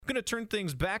going to turn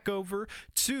things back over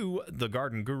to the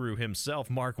garden guru himself,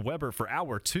 Mark Weber, for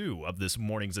hour 2 of this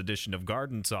morning's edition of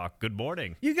Garden Talk. Good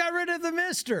morning. You got rid of the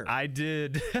mister. I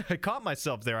did. I caught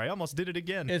myself there. I almost did it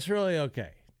again. It's really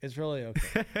okay. It's really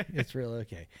okay. It's really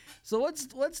okay. So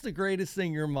what's the greatest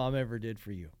thing your mom ever did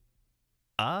for you?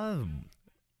 How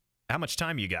much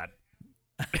time you got?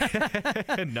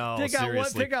 No, pick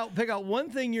seriously. Pick out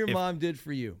one thing your mom did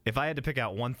for you. If I had to pick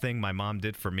out one thing my mom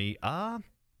did for me,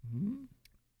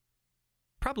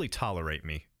 probably tolerate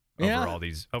me over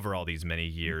all these many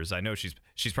years. I know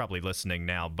she's probably listening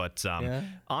now, but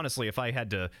honestly, if I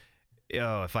had to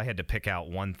pick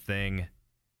out one thing,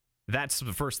 that's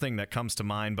the first thing that comes to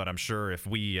mind. But I'm sure if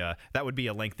we that would be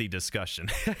a lengthy discussion.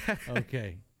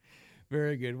 Okay.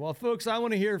 Very good. Well, folks, I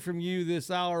want to hear from you this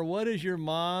hour. What has your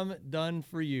mom done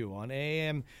for you on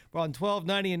AM, on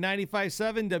 1290 and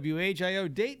 95.7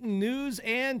 WHIO, Dayton News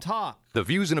and Talk? The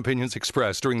views and opinions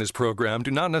expressed during this program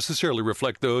do not necessarily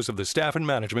reflect those of the staff and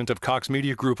management of Cox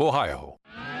Media Group, Ohio.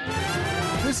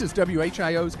 This is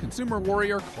WHIO's consumer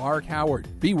warrior, Clark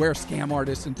Howard. Beware scam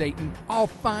artists in Dayton. I'll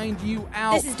find you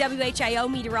out. This is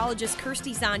WHIO meteorologist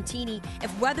Kirsty Zontini.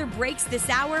 If weather breaks this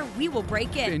hour, we will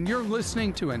break it. And you're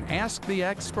listening to an Ask the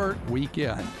Expert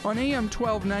weekend on AM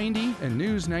 1290 and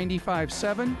News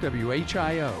 95.7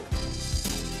 WHIO.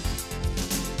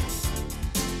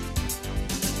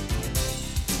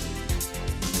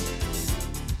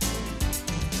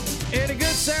 And a good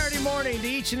Saturday morning to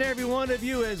each and every one of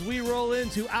you as we roll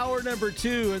into hour number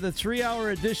 2 of the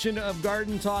 3-hour edition of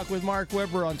Garden Talk with Mark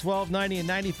Weber on 1290 and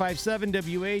 95.7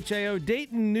 WHIO,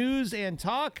 Dayton News and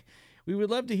Talk. We would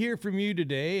love to hear from you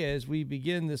today as we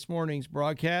begin this morning's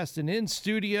broadcast. And in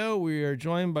studio, we are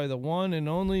joined by the one and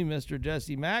only Mr.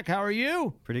 Jesse Mack. How are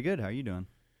you? Pretty good. How are you doing?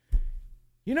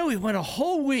 You know, we went a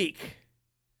whole week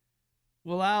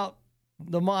without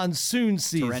the monsoon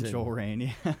season. Torrential rain,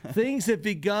 yeah. Things have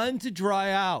begun to dry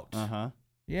out. Uh-huh.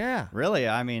 Yeah. Really?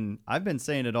 I mean, I've been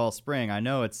saying it all spring. I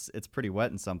know it's pretty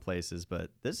wet in some places, but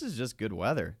this is just good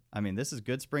weather. I mean, this is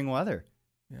good spring weather.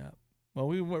 Yeah. Well,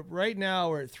 right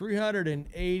now we're at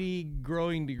 380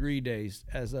 growing degree days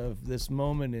as of this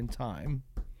moment in time,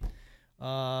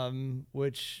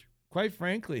 which, quite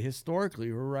frankly,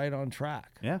 historically, we're right on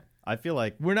track. Yeah. I feel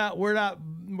like we're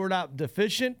not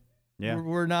deficient. Yeah.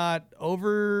 We're not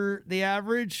over the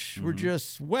average. Mm-hmm. We're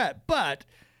just wet. But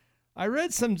I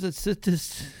read some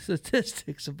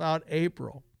statistics about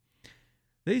April.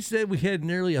 They said we had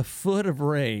nearly a foot of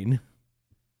rain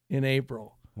in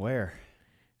April. Where?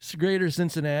 It's the greater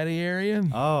Cincinnati area.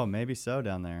 Oh, maybe so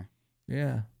down there.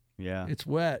 Yeah. Yeah. It's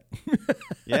wet.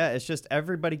 Yeah, it's just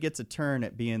everybody gets a turn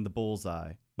at being the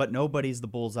bullseye, but nobody's the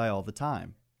bullseye all the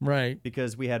time. Right.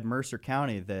 Because we had Mercer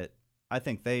County that I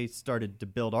think they started to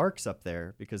build arcs up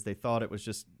there because they thought it was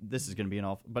just, this is going to be an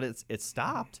awful, but it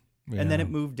stopped. Yeah. And then it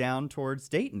moved down towards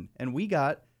Dayton. And we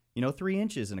got, 3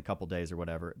 inches in a couple days or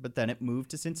whatever. But then it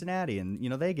moved to Cincinnati and,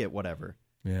 they get whatever.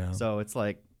 Yeah. So it's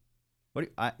like,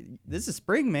 this is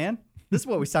spring, man. This is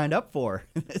what we signed up for.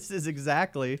 This is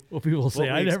exactly well, people say,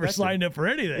 I never signed up for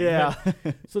anything. Yeah.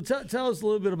 So tell us a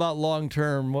little bit about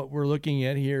long-term, what we're looking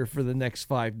at here for the next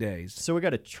 5 days. So we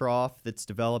got a trough that's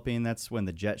developing. That's when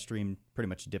the jet stream pretty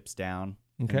much dips down.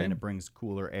 Okay. And then it brings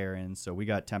cooler air in. So we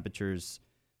got temperatures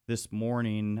this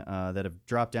morning that have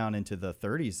dropped down into the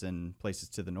 30s in places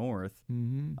to the north.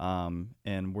 Mm-hmm.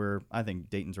 And I think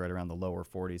Dayton's right around the lower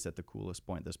 40s at the coolest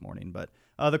point this morning. But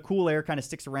the cool air kind of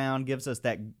sticks around, gives us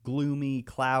that gloomy,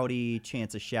 cloudy,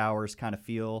 chance of showers kind of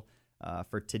feel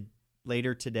for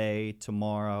later today,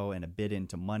 tomorrow, and a bit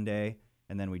into Monday.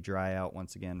 And then we dry out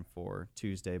once again for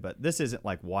Tuesday. But this isn't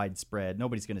like widespread.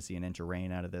 Nobody's going to see an inch of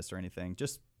rain out of this or anything.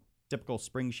 Just typical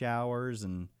spring showers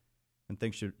and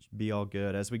things should be all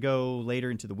good. As we go later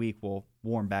into the week, we'll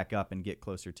warm back up and get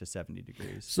closer to 70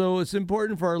 degrees. So it's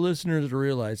important for our listeners to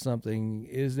realize something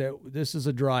is that this is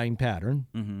a drying pattern.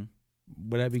 Mm-hmm.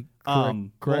 Would that be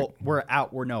correct? Well, we're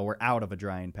out of a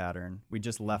drying pattern. We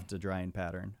just left a drying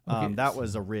pattern. Okay. That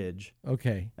was a ridge.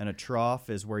 Okay. And a trough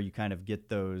is where you kind of get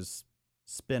those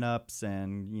spin ups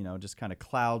and, just kind of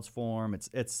clouds form.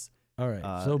 It's all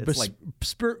right. So it's like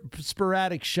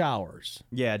sporadic showers.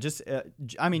 Yeah, just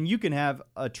you can have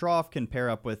a trough can pair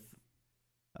up with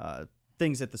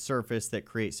things at the surface that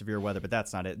create severe weather, but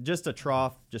that's not it. Just a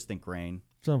trough, just think rain.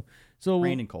 So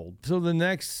rain and cold. So the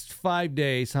next 5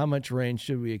 days, how much rain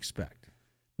should we expect?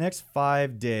 Next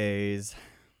 5 days,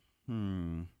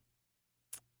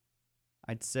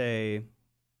 I'd say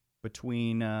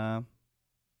between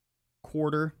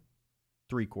quarter,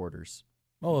 3/4.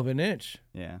 Oh, of an inch.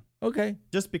 Yeah. Okay.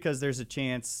 Just because there's a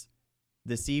chance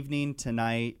this evening,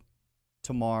 tonight,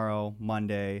 tomorrow,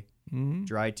 Monday, mm-hmm.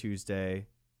 dry Tuesday,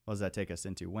 what does that take us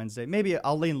into? Wednesday? Maybe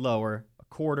I'll lean lower,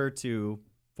 1/4 to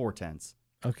 4/10.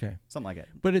 Okay. Something like it.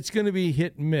 But it's going to be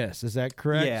hit and miss. Is that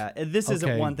correct? Yeah. This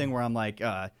isn't one thing where I'm like,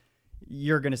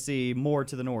 you're going to see more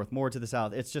to the north, more to the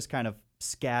south. It's just kind of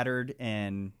scattered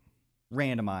and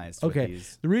randomized. Okay. With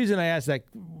these. The reason I asked that,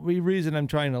 the reason I'm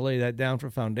trying to lay that down for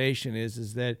foundation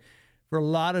is that for a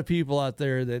lot of people out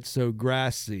there that sow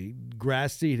grass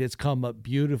seed has come up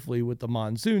beautifully with the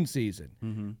monsoon season.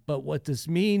 Mm-hmm. But what this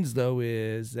means, though,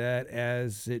 is that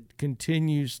as it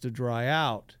continues to dry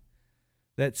out,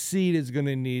 that seed is going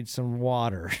to need some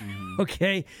water. Mm-hmm.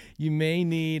 Okay? You may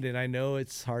need, and I know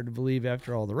it's hard to believe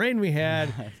after all the rain we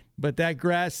had, but that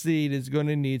grass seed is going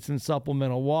to need some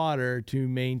supplemental water to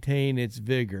maintain its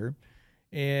vigor.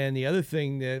 And the other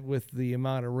thing that with the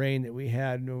amount of rain that we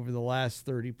had over the last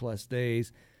 30 plus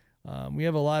days, we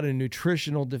have a lot of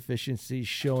nutritional deficiencies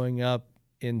showing up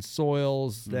in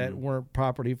soils that weren't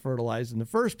properly fertilized in the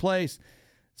first place.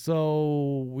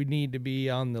 So we need to be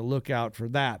on the lookout for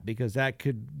that, because that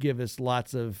could give us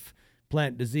lots of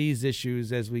plant disease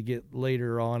issues as we get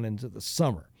later on into the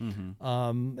summer.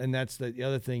 Mm-hmm. And that's the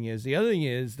other thing is. The other thing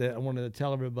is that I wanted to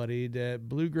tell everybody that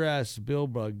bluegrass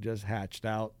billbug just hatched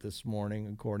out this morning,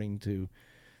 according to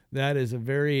that is a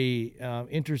very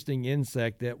interesting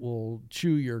insect that will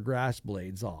chew your grass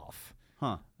blades off.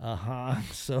 Huh.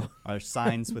 So are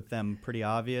signs with them pretty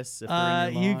obvious? If they're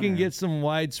in your you lawn, can or? get some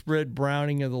widespread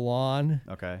browning of the lawn.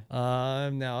 Okay.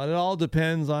 Now, it all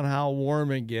depends on how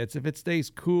warm it gets. If it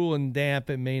stays cool and damp,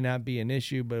 it may not be an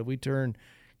issue. But if we turn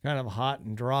kind of hot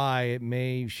and dry, it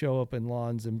may show up in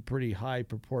lawns in pretty high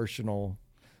proportional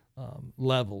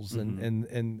levels.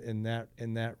 In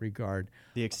that regard,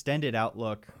 The extended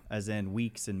outlook, as in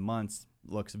weeks and months,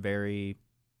 looks very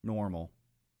normal.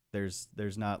 There's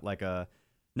not like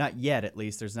not yet at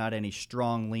least, there's not any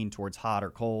strong lean towards hot or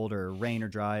cold or rain or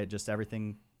dry. Just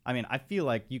everything. I mean, I feel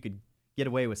like you could get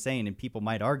away with saying, and people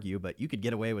might argue, but you could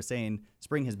get away with saying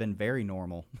spring has been very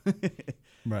normal.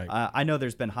 right. I know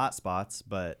there's been hot spots,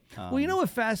 but Well, you know what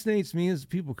fascinates me is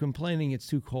people complaining it's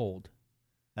too cold.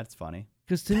 that's funny.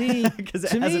 Because to me, 'Cause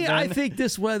it hasn't I been. think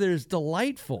this weather is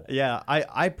delightful. Yeah,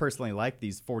 I personally like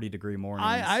these 40-degree mornings.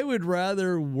 I would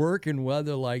rather work in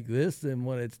weather like this than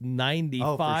when it's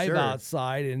 95 sure.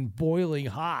 outside and boiling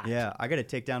hot. Yeah, I got to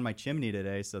take down my chimney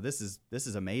today, so this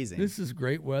is amazing. This is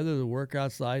great weather to work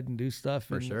outside and do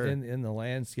stuff sure. in the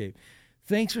landscape.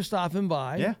 Thanks for stopping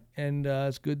by. Yeah. And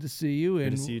it's good to see you. Good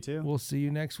and to see you too. We'll see you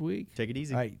next week. Take it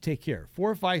easy. All right, take care.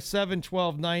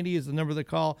 457-1290 is the number to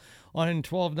call on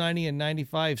 1290 and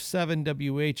 95.7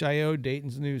 WHIO,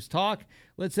 Dayton's News Talk.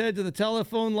 Let's head to the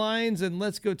telephone lines and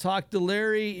let's go talk to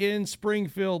Larry in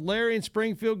Springfield. Larry in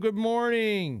Springfield, good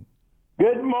morning.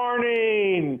 Good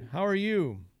morning. How are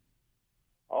you?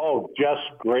 Oh,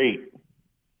 just great.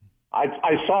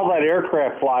 I saw that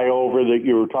aircraft fly over that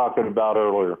you were talking about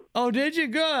earlier. Oh, did you?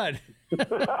 Good.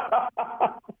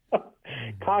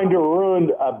 Kind of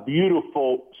ruined a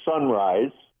beautiful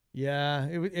sunrise. Yeah,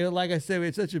 it, like I said, we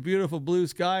had such a beautiful blue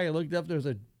sky. I looked up, there was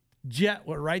a jet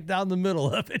went right down the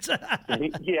middle of it.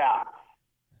 Yeah.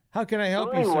 How can I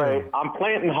help So you, sir? anyway, I'm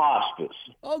planting hospice.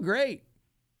 Oh, great.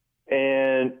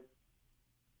 And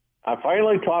I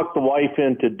finally talked the wife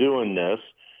into doing this.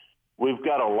 We've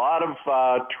got a lot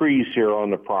of trees here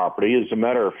on the property. As a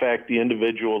matter of fact, the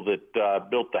individual that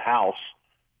built the house,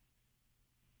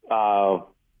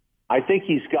 I think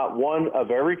he's got one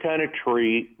of every kind of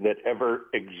tree that ever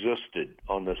existed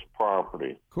on this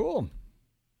property. Cool.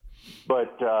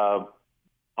 But I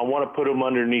want to put them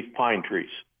underneath pine trees.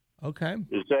 Okay.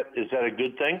 Is that a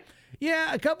good thing?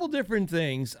 Yeah, a couple different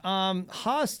things.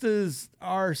 Hostas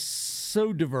are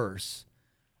so diverse,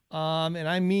 and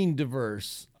I mean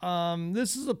diverse.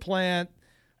 This is a plant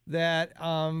that,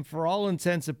 for all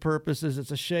intents and purposes,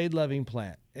 it's a shade-loving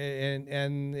plant, and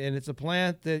it's a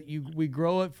plant that we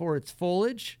grow it for its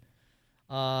foliage.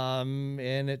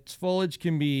 And its foliage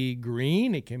can be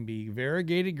green, it can be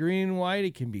variegated green and white,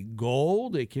 it can be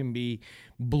gold, it can be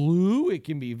blue, it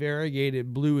can be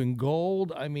variegated blue and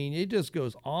gold. I mean, it just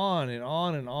goes on and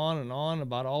on and on and on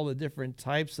about all the different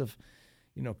types of,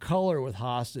 color with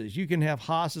hostas. You can have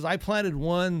hostas. I planted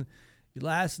one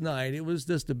last night. It was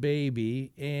just a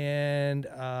baby, and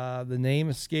the name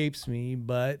escapes me,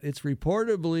 but it's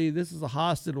reportedly, this is a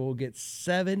hosta that will get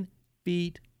 7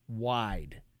 feet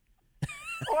wide.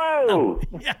 Whoa!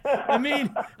 Yeah, I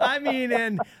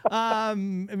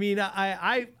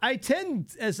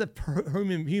tend as a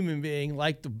human being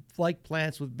like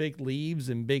plants with big leaves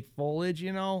and big foliage,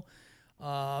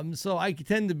 so I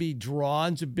tend to be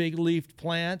drawn to big leafed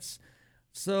plants.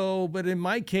 So, but in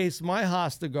my case, my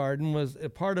hosta garden was a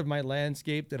part of my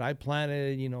landscape that I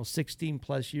planted, 16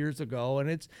 plus years ago.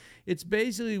 And it's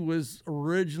basically was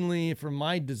originally from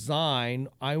my design,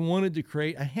 I wanted to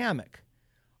create a hammock.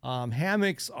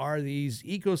 Hammocks are these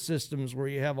ecosystems where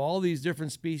you have all these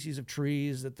different species of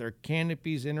trees that their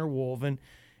canopies interwoven,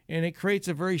 and it creates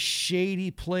a very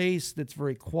shady place that's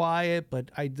very quiet,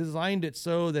 but I designed it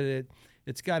so that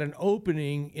it's got an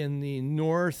opening in the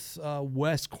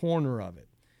northwest corner of it.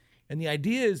 And the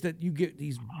idea is that you get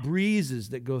these breezes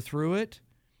that go through it.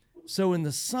 So in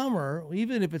the summer,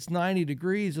 even if it's 90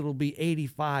 degrees, it'll be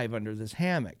 85 under this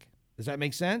hammock. Does that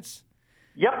make sense?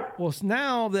 Yep. Well,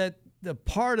 now that the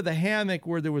part of the hammock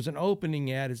where there was an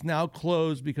opening at is now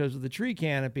closed because of the tree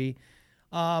canopy,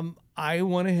 I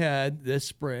went ahead this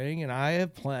spring and I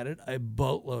have planted a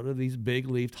boatload of these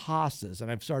big-leafed hostas. And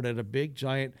I've started a big,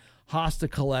 giant hosta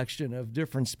collection of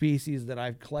different species that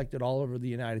I've collected all over the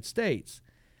United States.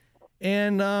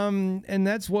 And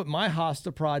that's what my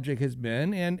hosta project has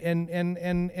been.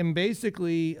 And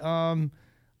basically,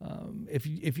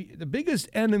 if the biggest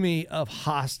enemy of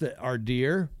hosta are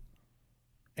deer.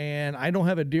 And I don't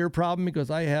have a deer problem because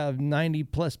I have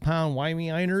 90-plus pound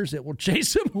Weimaraner's that will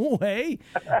chase them away,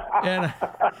 and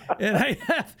I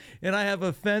have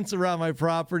a fence around my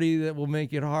property that will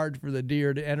make it hard for the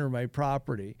deer to enter my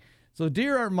property. So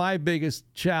deer are my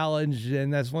biggest challenge,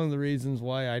 and that's one of the reasons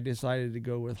why I decided to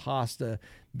go with hosta,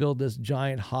 build this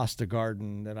giant hosta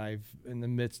garden that I've in the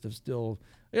midst of still.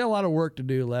 I got a lot of work to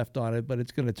do left on it, but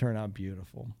it's going to turn out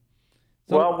beautiful.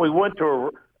 So, well, we went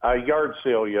to a yard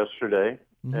sale yesterday.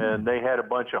 Mm-hmm. And they had a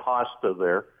bunch of hosta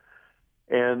there.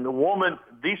 And the woman,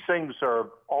 these things are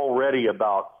already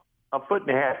about 1.5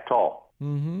 feet tall.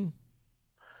 Mm-hmm.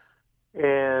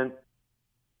 And,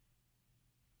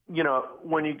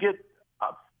 when you get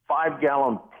a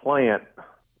 5-gallon plant,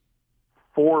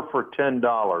 4 for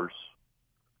 $10,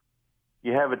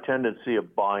 you have a tendency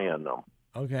of buying them.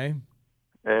 Okay.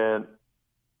 And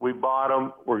we bought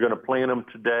them. We're going to plant them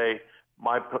today.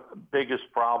 My biggest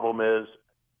problem is,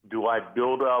 do I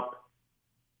build up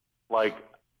like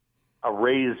a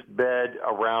raised bed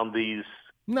around these?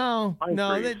 No.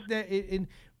 Trees?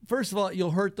 First of all,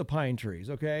 you'll hurt the pine trees,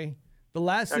 okay? The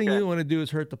last thing you want to do is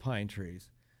hurt the pine trees.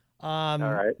 All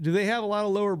right. Do they have a lot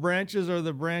of lower branches, or are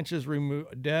the branches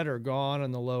dead or gone on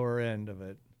the lower end of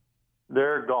it?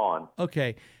 They're gone.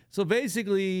 Okay. So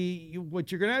basically,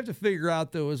 what you're going to have to figure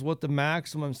out, though, is what the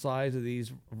maximum size of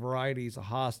these varieties of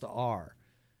hosta are.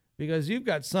 Because you've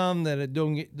got some that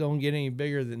don't get any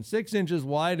bigger than 6 inches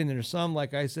wide, and there's some,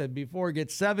 like I said before,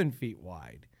 get 7 feet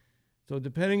wide. So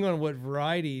depending on what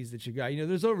varieties that you got,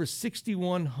 there's over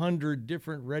 6,100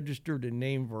 different registered and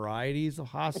named varieties of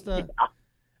hosta.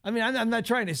 I mean, I'm not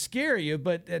trying to scare you,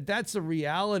 but that's a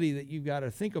reality that you've got to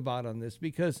think about on this,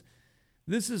 because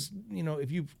this is,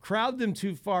 if you crowd them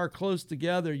too far close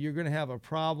together, you're going to have a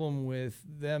problem with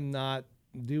them not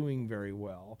doing very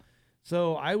well.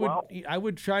 So I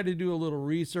would try to do a little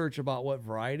research about what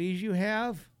varieties you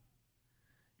have.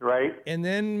 Right. And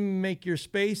then make your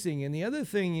spacing. And the other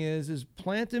thing is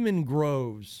plant them in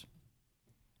groves.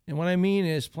 And what I mean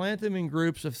is plant them in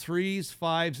groups of 3s,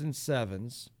 5s, and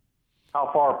 7s.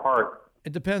 How far apart?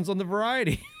 It depends on the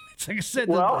variety. Like I said.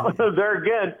 Well, there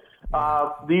again,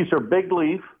 these are big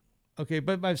leaf. Okay,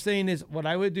 but what I'm saying is what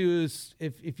I would do is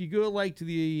if you go like to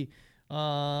the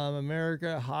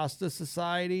America Hosta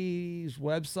Society's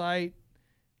website.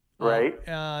 Right.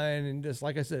 And just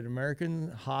like I said,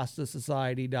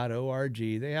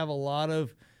 AmericanHostaSociety.org. They have a lot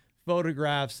of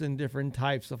photographs and different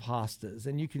types of hostas.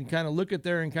 And you can kind of look at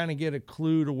there and kind of get a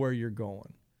clue to where you're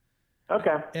going.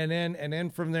 Okay. And then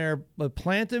from there, but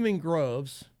plant them in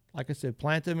groves. Like I said,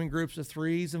 plant them in groups of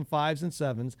 3s and 5s and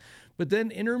 7s. But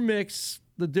then intermix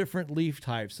the different leaf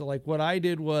types. So like what I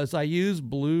did was I used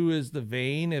blue as the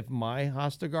vein of my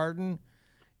hosta garden,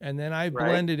 and then I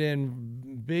blended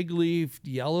in big leafed,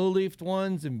 yellow leafed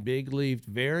ones and big leafed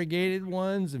variegated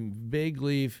ones and big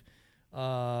leaf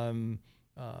blue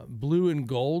and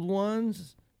gold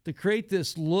ones to create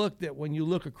this look that when you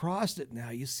look across it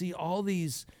now, you see all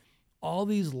these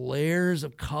layers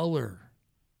of color.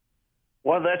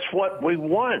 Well, that's what we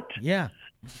want. Yeah.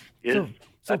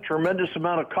 It's a tremendous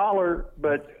amount of color,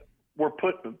 but we're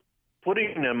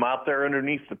putting them out there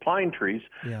underneath the pine trees,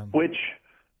 which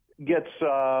gets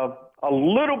a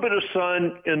little bit of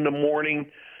sun in the morning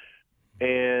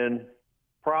and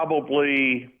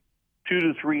probably 2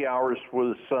 to 3 hours for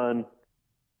the sun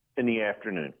in the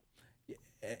afternoon.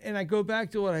 And I go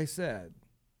back to what I said.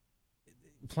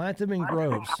 Plant them in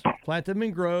groves. Plant them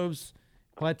in groves.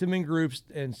 Plant them in groups,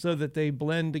 and so that they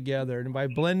blend together. And by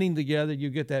blending together,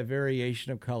 you get that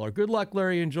variation of color. Good luck,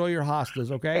 Larry. Enjoy your hostas,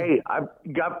 okay? Hey, I've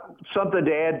got something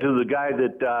to add to the guy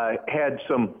that had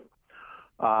some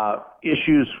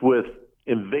issues with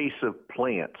invasive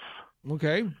plants.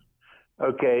 Okay.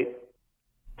 Okay.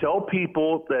 Tell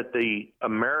people that the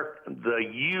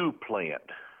yew plant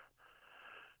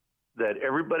that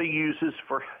everybody uses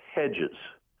for hedges,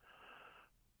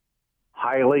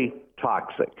 highly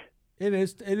toxic. It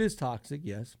is toxic,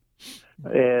 yes.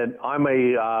 And I'm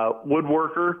a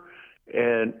woodworker,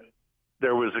 and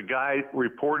there was a guy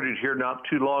reported here not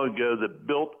too long ago that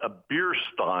built a beer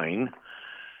stein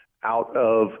out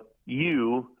of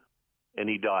yew, and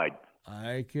he died.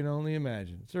 I can only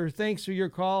imagine. Sir, thanks for your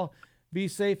call. Be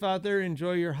safe out there.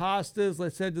 Enjoy your hostas.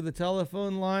 Let's head to the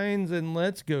telephone lines, and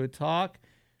let's go talk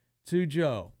to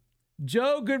Joe.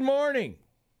 Joe, good morning.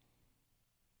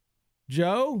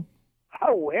 Joe?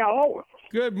 Oh, hello.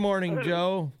 Good morning,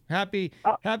 Joe. Happy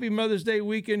Mother's Day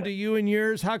weekend to you and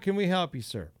yours. How can we help you,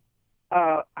 sir?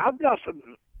 I've got some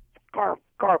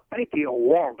Carpathia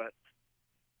walnut.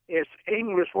 It's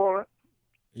English walnut.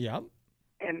 Yep.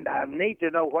 And I need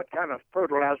to know what kind of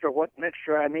fertilizer, what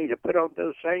mixture I need to put on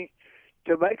those things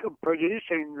to make them produce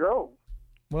and grow.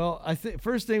 Well, I think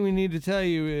first thing we need to tell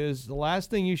you is the last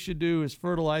thing you should do is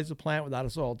fertilize the plant without a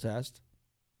soil test.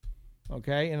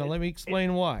 Okay, and let me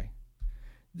explain why.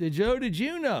 Did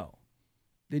you know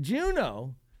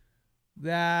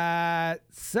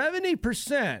that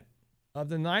 70% of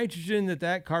the nitrogen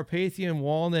that Carpathian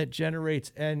walnut generates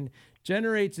and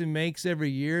makes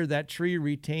every year, that tree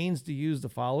retains to use the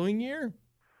following year?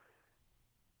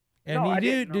 And no,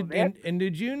 did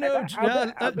you know,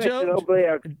 Joe? But Joe, nobody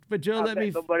else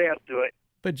do it.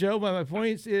 But Joe, my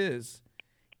point is,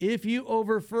 if you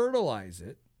over fertilize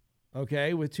it,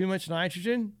 okay, with too much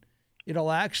nitrogen,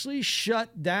 it'll actually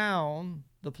shut down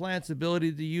the plant's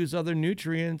ability to use other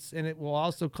nutrients, and it will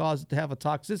also cause it to have a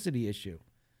toxicity issue.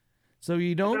 So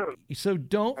don't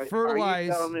fertilize.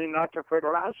 Are you telling me not to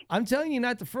fertilize? I'm telling you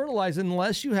not to fertilize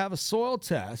unless you have a soil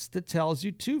test that tells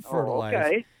you to fertilize. Oh,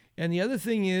 okay. And the other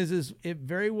thing is it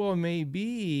very well may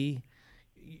be.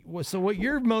 So what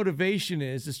your motivation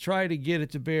is try to get it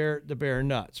to bear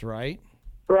nuts, right?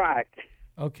 Right.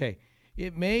 Okay.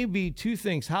 It may be two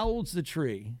things. How old's the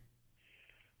tree?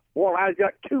 Well, I've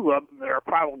got two of them. They're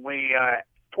probably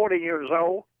 20 years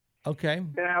old. Okay.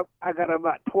 And I got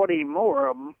about 20 more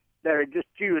of them that are just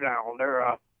juvenile.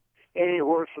 They're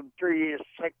anywhere from 3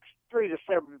 to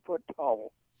 7 foot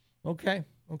tall. Okay.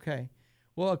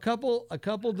 Well, a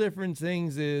couple different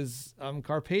things is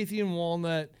Carpathian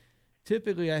walnut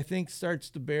typically, I think, starts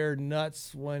to bear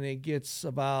nuts when it gets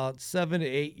about 7 to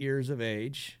 8 years of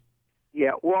age.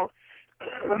 Yeah, well,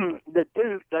 the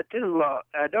two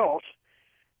adults,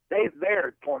 they've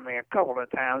bared for me a couple of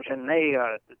times, and they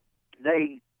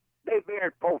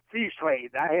bared profusely.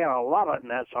 I had a lot of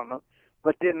nuts on them,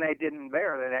 but then they didn't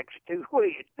bear the next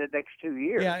 2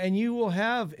 years. Yeah, and you will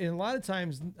have, and a lot of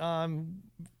times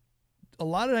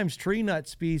tree nut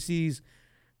species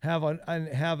have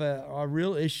a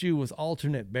real issue with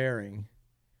alternate bearing.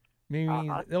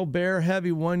 Meaning they'll bear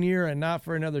heavy 1 year and not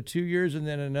for another 2 years, and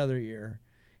then another year.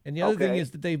 And the other thing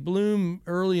is that they bloom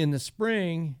early in the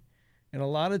spring, and a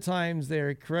lot of times they're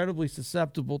incredibly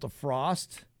susceptible to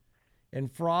frost,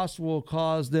 and frost will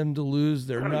cause them to lose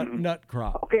their nut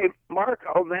crop. Okay, Mark,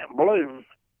 on that bloom,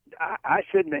 I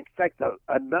shouldn't expect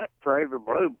a nut for every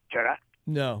bloom, should I?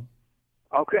 No.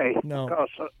 Okay. No. Because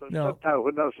sometimes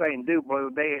when those things do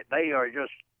bloom, they are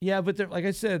just... Yeah, but like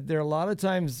I said, there are a lot of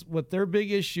times what their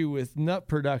big issue with nut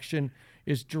production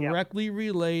is directly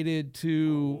related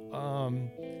to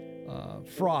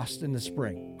frost in the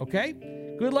spring. Okay?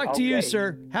 Good luck to you,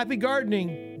 sir. Happy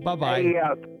gardening. Bye-bye. Hey,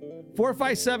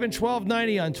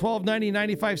 457-1290 on 1290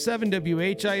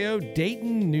 95.7 WHIO,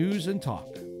 Dayton News and Talk.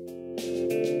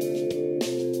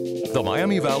 The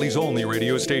Miami Valley's only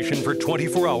radio station for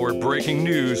 24-hour breaking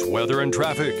news, weather, and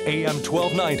traffic. AM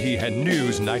 1290 and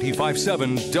News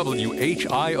 95.7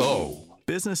 WHIO.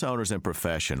 Business owners and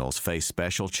professionals face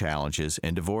special challenges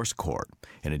in divorce court.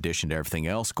 In addition to everything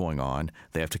else going on,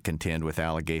 they have to contend with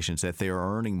allegations that they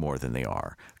are earning more than they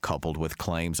are, coupled with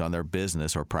claims on their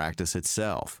business or practice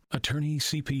itself. Attorney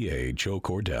CPA Joe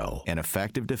Cordell. An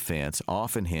effective defense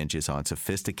often hinges on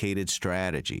sophisticated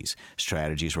strategies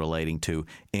relating to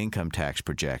income tax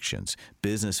projections,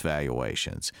 business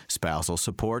valuations, spousal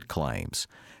support claims.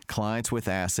 Clients with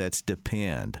assets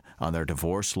depend on their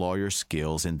divorce lawyer's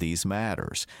skills in these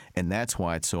matters, and that's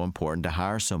why it's so important to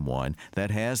hire someone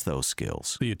that has those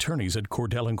skills. The attorneys at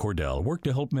Cordell & Cordell work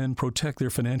to help men protect their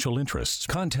financial interests.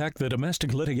 Contact the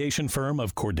domestic litigation firm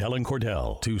of Cordell &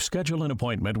 Cordell to schedule an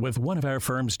appointment with one of our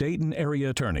firm's Dayton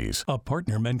area attorneys, a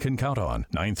partner men can count on.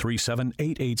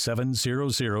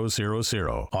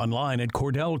 937-887-0000. Online at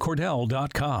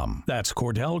CordellCordell.com. That's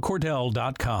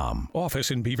CordellCordell.com.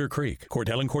 Office in Beaver Creek.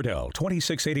 Cordell & Cordell,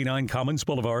 2689 Commons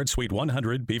Boulevard, Suite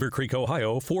 100, Beaver Creek,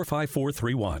 Ohio,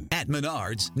 45431. At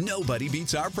Menards, nobody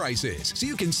beats our prices, so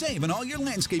you can save on all your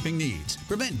landscaping needs.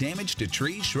 Prevent damage to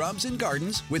trees, shrubs, and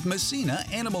gardens with Messina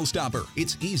Animal Stopper.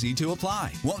 It's easy to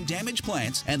apply, won't damage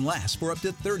plants, and lasts for up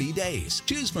to 30 days.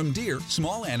 Choose from deer,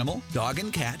 small animal, dog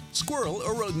and cat, squirrel,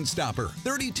 or rodent stopper.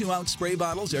 32-ounce spray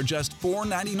bottles are just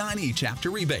 $4.99 each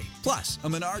after rebate. Plus, a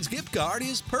Menards gift card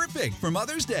is perfect for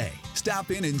Mother's Day.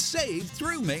 Stop in and save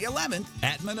through May 11th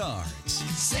at Menards.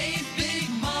 Save big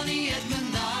money at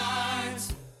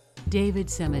Menards. David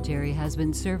Cemetery has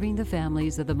been serving the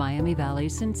families of the Miami Valley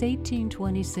since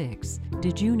 1826.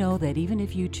 Did you know that even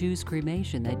if you choose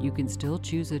cremation, that you can still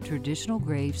choose a traditional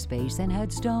grave space and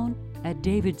headstone? At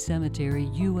David Cemetery,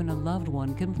 you and a loved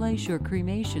one can place your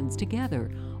cremations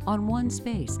together on one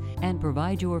space and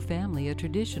provide your family a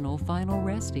traditional final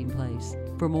resting place.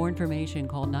 For more information,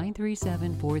 call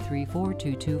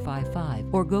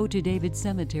 937-434-2255 or go to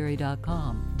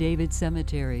davidcemetery.com. David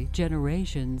Cemetery,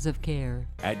 generations of care.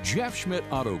 At Jeff Schmidt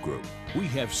Auto Group, we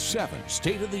have 7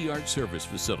 state-of-the-art service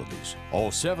facilities.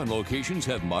 All 7 locations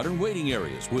have modern waiting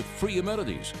areas with free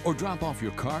amenities, or drop off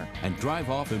your car and drive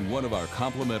off in one of our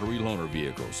complimentary loaner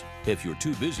vehicles. If you're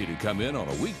too busy to come in on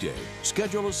a weekday,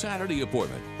 schedule a Saturday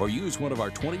appointment or use one of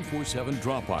our 24/7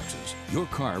 drop boxes. Your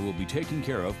car will be taken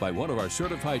care of by one of our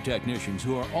certified technicians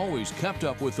who are always kept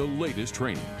up with the latest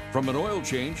training. From an oil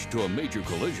change to a major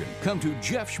collision, come to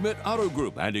Jeff Schmidt Auto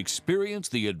Group and experience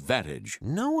the advantage.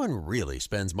 No one really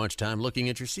spends much time looking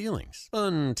at your ceilings.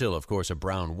 Until, of course, a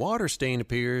brown water stain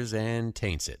appears and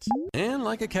taints it. And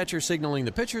like a catcher signaling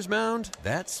the pitcher's mound,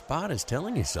 that spot is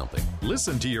telling you something.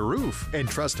 Listen to your roof and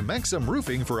trust Maxim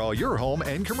Roofing for all your home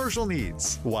and commercial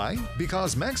needs. Why?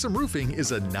 Because Maxim Roofing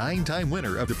is a 9-time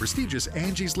winner of the prestigious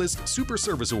Angie's List Super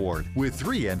Service Award with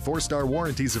 3- and 4-star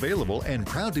warranties available and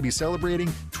proud to be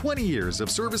celebrating 20 years of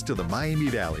service to the Miami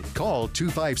Valley. Call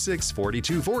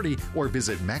 256-4240 or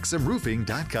visit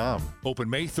MaximRoofing.com. Open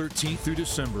May 13th through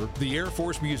December, the Air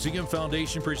Force Museum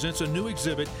Foundation presents a new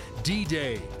exhibit,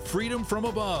 D-Day, Freedom from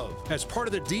Above, as part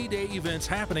of the D-Day events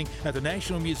happening at the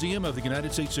National Museum of the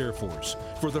United States Air Force.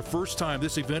 For the first time,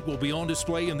 this event will be on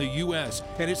display in the U.S.,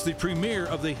 and it's the premiere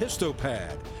of the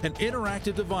HistoPad, an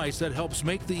interactive device that helps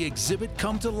make the exhibit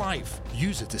come to life.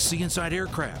 Use it to see inside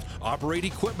aircraft, operate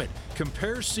equipment,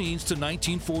 compare scenes to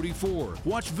 1944,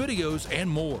 watch videos, and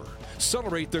more.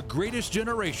 Celebrate the greatest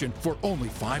generation for only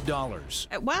 $5.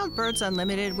 At Wild Birds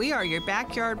Unlimited, we are your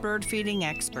backyard bird feeding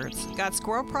experts. Got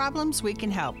squirrel problems? We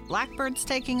can help. Blackbirds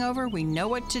taking over? We know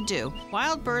what to do.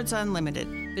 Wild Birds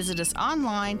Unlimited. Visit us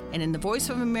online and in the Voice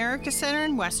of America Center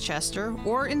in Westchester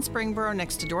or in Springboro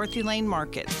next to Dorothy Lane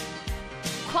Market.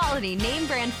 Quality name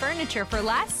brand furniture for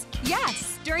less? Yes!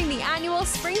 During the annual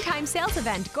Springtime Sales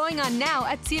Event going on now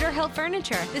at Cedar Hill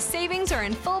Furniture. The savings are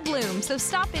in full bloom, so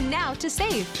stop in now to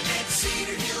save. At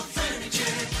Cedar Hill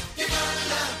Furniture, you're gonna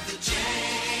love the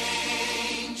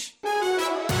change.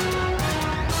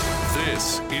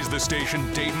 This is the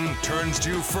station Dayton turns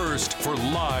to first for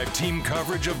live team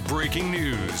coverage of breaking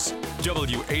news.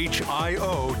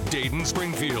 WHIO Dayton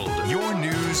Springfield. Your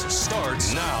news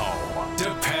starts now.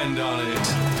 Depend on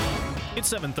it. It's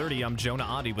 7:30. I'm Jonah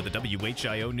Oddie with a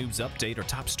WHIO News Update. Our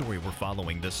top story we're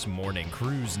following this morning.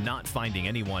 Crews not finding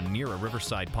anyone near a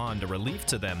riverside pond. A relief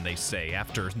to them, they say,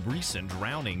 after recent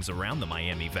drownings around the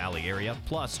Miami Valley area.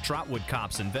 Plus, Trotwood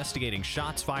cops investigating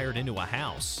shots fired into a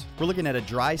house. We're looking at a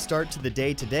dry start to the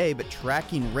day today, but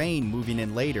tracking rain moving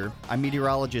in later. I'm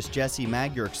meteorologist Jesse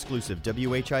Mag. Your exclusive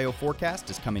WHIO forecast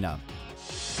is coming up.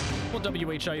 Well,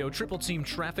 WHIO Triple Team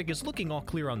traffic is looking all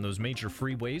clear on those major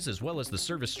freeways as well as the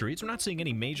service streets. We're not seeing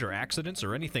any major accidents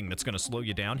or anything that's going to slow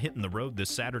you down hitting the road this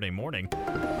Saturday morning.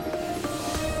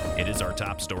 It is our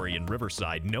top story in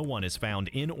Riverside. No one is found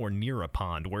in or near a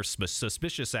pond where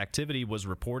suspicious activity was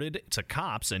reported to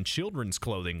cops and children's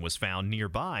clothing was found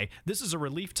nearby. This is a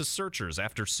relief to searchers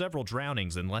after several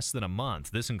drownings in less than a month.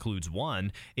 This includes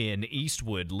one in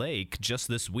Eastwood Lake just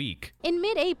this week. In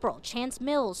mid-April, Chance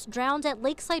Mills drowned at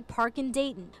Lakeside Park in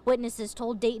Dayton. Witnesses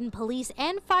told Dayton police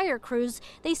and fire crews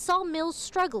they saw Mills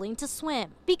struggling to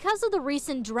swim. Because of the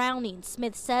recent drowning,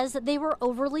 Smith says that they were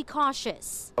overly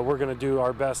cautious. We're going to do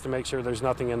our best to make sure there's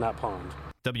nothing in that pond.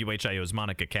 WHIO's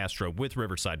Monica Castro with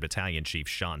Riverside Battalion Chief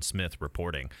Sean Smith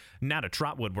reporting. Now to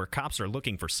Trotwood, where cops are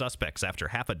looking for suspects after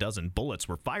half a dozen bullets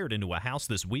were fired into a house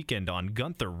this weekend on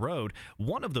Gunther Road.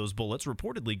 One of those bullets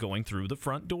reportedly going through the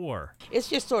front door. It's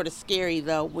just sort of scary,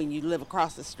 though, when you live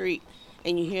across the street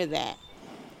and you hear that.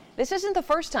 This isn't the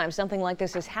first time something like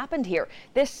this has happened here.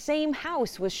 This same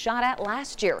house was shot at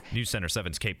last year. News Center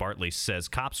 7's Kate Bartley says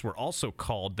cops were also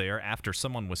called there after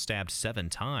someone was stabbed 7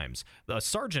 times. A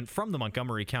sergeant from the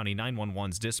Montgomery County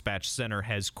 911's dispatch center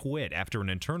has quit after an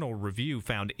internal review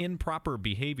found improper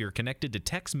behavior connected to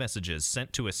text messages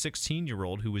sent to a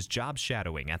 16-year-old who was job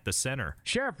shadowing at the center.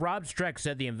 Sheriff Rob Streck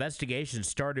said the investigation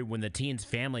started when the teen's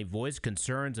family voiced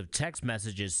concerns of text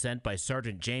messages sent by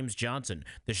Sergeant James Johnson.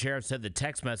 The sheriff said the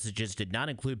text messages did not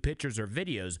include pictures or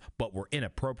videos, but were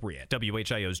inappropriate.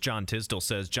 WHIO's John Tisdale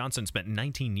says Johnson spent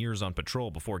 19 years on patrol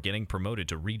before getting promoted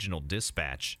to regional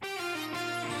dispatch.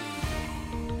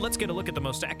 Let's get a look at the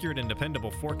most accurate and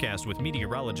dependable forecast with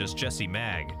meteorologist Jesse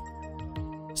Mag.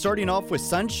 Starting off with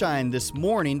sunshine this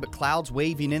morning, but clouds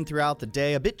waving in throughout the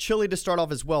day. A bit chilly to start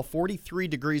off as well. 43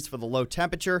 degrees for the low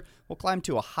temperature. We'll climb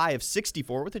to a high of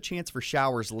 64 with a chance for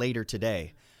showers later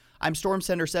today. I'm Storm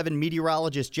Center 7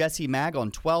 meteorologist Jesse Mag on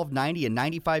 1290 and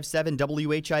 95.7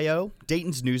 WHIO,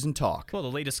 Dayton's News and Talk. Well, the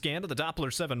latest scan of the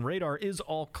Doppler 7 radar is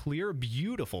all clear.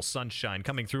 Beautiful sunshine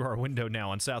coming through our window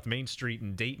now on South Main Street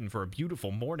in Dayton for a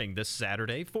beautiful morning this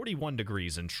Saturday. 41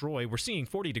 degrees in Troy. We're seeing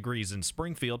 40 degrees in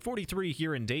Springfield, 43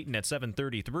 here in Dayton at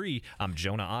 7:33. I'm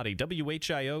Jonah Oddie,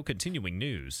 WHIO Continuing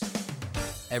News.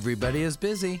 Everybody is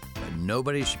busy, but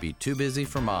nobody should be too busy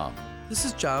for Mom. This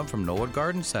is John from Knollwood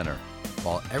Garden Center.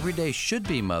 While every day should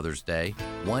be Mother's Day,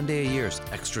 one day a year is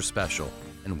extra special,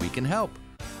 and we can help.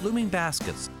 Blooming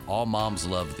baskets, all moms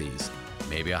love these.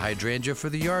 Maybe a hydrangea for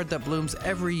the yard that blooms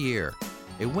every year.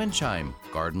 A wind chime,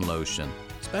 garden lotion,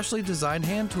 specially designed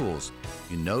hand tools.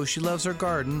 You know she loves her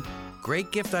garden.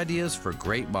 Great gift ideas for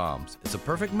great moms. It's a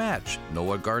perfect match.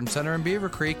 Knollwood Garden Center in Beaver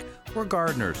Creek. We're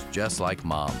gardeners just like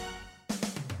Mom.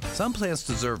 Some plants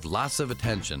deserve lots of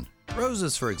attention.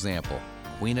 Roses, for example.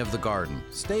 Queen of the garden,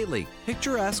 stately,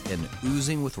 picturesque, and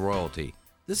oozing with royalty.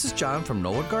 This is John from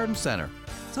Knollwood Garden Center.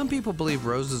 Some people believe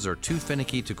roses are too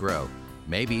finicky to grow.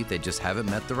 Maybe they just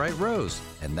haven't met the right rose,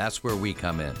 and that's where we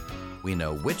come in. We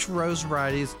know which rose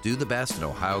varieties do the best in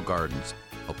Ohio gardens.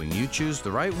 Helping you choose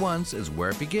the right ones is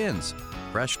where it begins.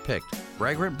 Fresh picked,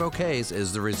 fragrant bouquets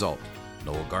is the result.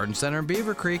 Knollwood Garden Center in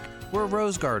Beaver Creek, we're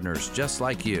rose gardeners just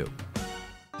like you.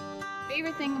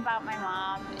 Favorite thing about my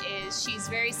mom is she's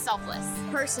very selfless.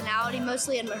 Personality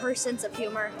mostly, and her sense of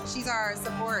humor. She's our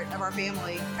support of our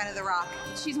family, kind of the rock.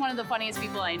 She's one of the funniest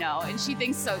people I know, and she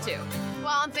thinks so too.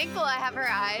 Well, I'm thankful I have her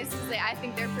eyes, because I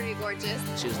think they're pretty gorgeous.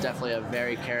 She's definitely a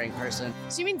very caring person.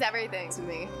 She means everything to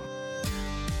me.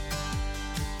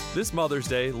 This Mother's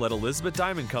Day, let Elizabeth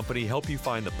Diamond Company help you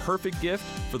find the perfect gift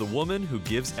for the woman who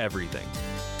gives everything.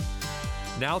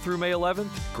 Now through May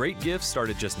 11th, great gifts start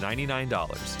at just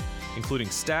 $99. Including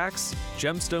stacks,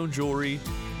 gemstone jewelry,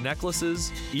 necklaces,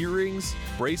 earrings,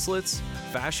 bracelets,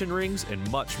 fashion rings,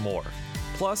 and much more.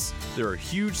 Plus, there are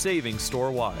huge savings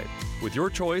store-wide, with your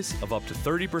choice of up to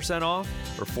 30% off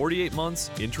or 48 months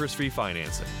interest-free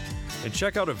financing. And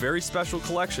check out a very special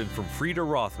collection from Frieda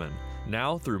Rothman,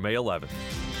 now through May 11th.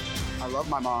 I love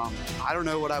my mom. I don't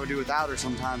know what I would do without her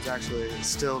sometimes, actually,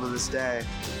 still to this day.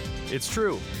 It's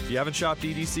true. If you haven't shopped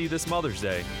EDC this Mother's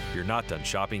Day, you're not done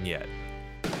shopping yet.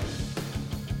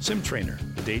 Sim Trainer,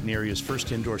 the Dayton area's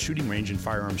first indoor shooting range and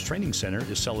firearms training center,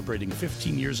 is celebrating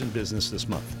 15 years in business this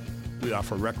month. We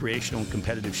offer recreational and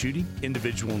competitive shooting,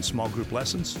 individual and small group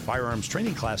lessons, firearms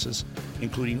training classes,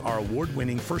 including our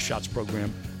award-winning First Shots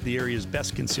program, the area's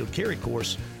best concealed carry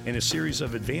course, and a series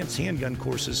of advanced handgun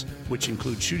courses, which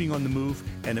include shooting on the move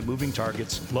and at moving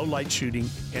targets, low-light shooting,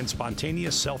 and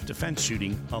spontaneous self-defense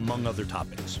shooting, among other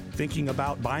topics. Thinking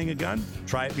about buying a gun?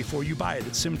 Try it before you buy it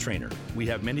at Sim Trainer. We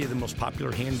have many of the most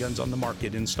popular handguns on the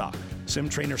market in stock. Sim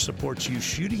Trainer supports youth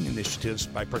shooting initiatives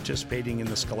by participating in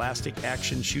the Scholastic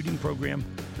Action Shooting Program,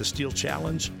 the Steel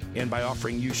Challenge, and by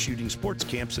offering youth shooting sports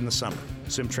camps in the summer.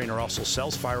 Sim Trainer also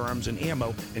sells firearms and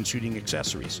ammo and shooting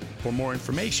accessories. For more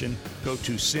information, go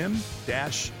to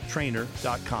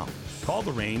sim-trainer.com. Call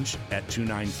the range at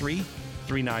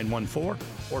 293-3914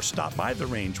 or stop by the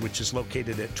range, which is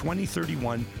located at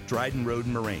 2031 Dryden Road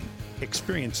in Moraine.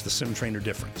 Experience the Sim Trainer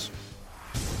difference.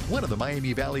 One of the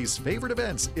Miami Valley's favorite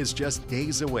events is just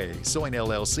days away. Soin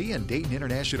LLC and Dayton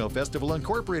International Festival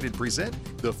Incorporated present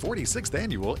the 46th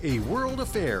annual A World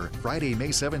Affair, Friday, May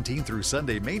 17th through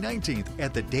Sunday, May 19th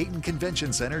at the Dayton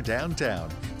Convention Center downtown.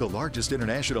 The largest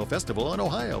international festival in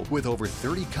Ohio with over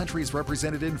 30 countries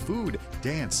represented in food,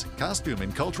 dance, costume,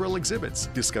 and cultural exhibits.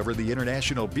 Discover the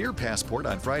International Beer Passport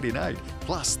on Friday night.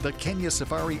 Plus, the Kenya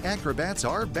Safari Acrobats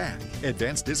are back.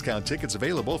 Advanced discount tickets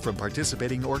available from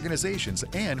participating organizations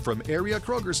and from area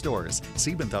Kroger stores,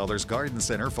 Siebenthaler's Garden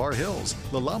Center, Far Hills,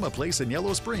 La Llama Place in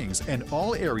Yellow Springs, and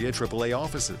all area AAA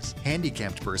offices.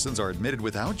 Handicapped persons are admitted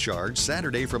without charge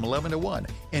Saturday from 11 to 1,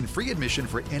 and free admission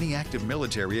for any active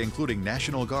military, including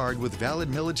National Guard with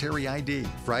valid military ID.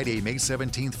 Friday, May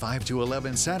 17th, 5 to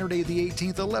 11, Saturday the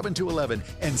 18th, 11 to 11,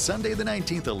 and Sunday the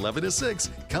 19th, 11 to 6.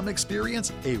 Come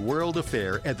experience A World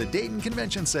Affair at the Dayton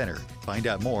Convention Center. Find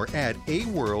out more at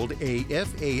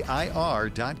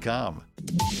aworldafair.com.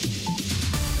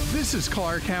 This is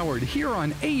Clark Howard here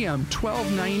on AM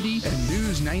 1290 and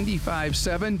News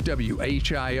 95.7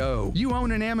 WHIO. You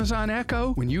own an Amazon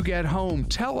Echo? When you get home,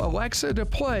 tell Alexa to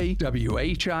play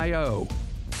WHIO.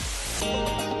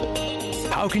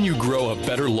 How can you grow a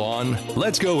better lawn?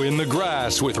 Let's go in the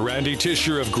grass with Randy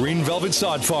Tisher of Green Velvet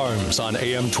Sod Farms on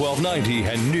AM 1290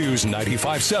 and News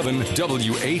 95.7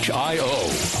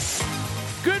 WHIO.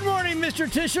 Good morning,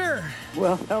 Mr. Tisher.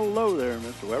 Well, hello there,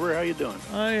 Mr. Weber. How you doing?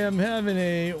 I am having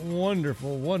a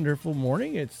wonderful, wonderful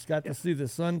morning. It's got to see the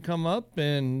sun come up,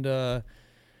 and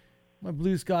my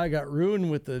blue sky got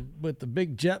ruined with the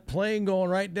big jet plane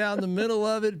going right down the middle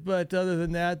of it. But other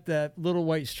than that, that little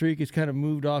white streak has kind of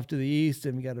moved off to the east,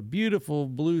 and we got a beautiful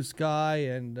blue sky,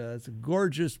 and it's a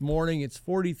gorgeous morning. It's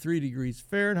 43 degrees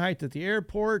Fahrenheit at the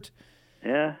airport.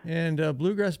 Yeah. And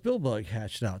bluegrass billbug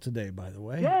hatched out today, by the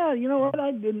way. Yeah, you know what?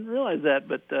 I didn't realize that,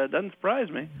 but doesn't surprise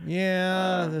me.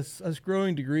 Yeah, us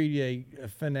growing degree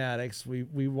fanatics,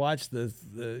 we watch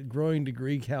the growing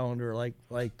degree calendar like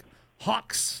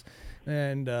hawks.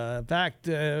 And in fact,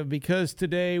 because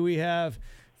today we have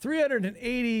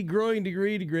 380 growing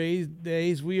degree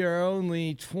days, we are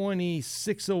only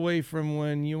 26 away from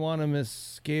when euonymus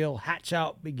scale hatch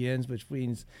out begins, which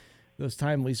means those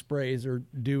timely sprays are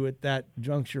due at that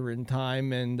juncture in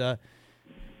time. And,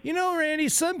 Randy,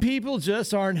 some people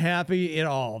just aren't happy at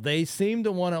all. They seem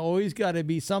to want to always got to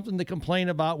be something to complain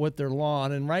about with their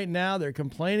lawn. And right now they're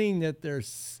complaining that their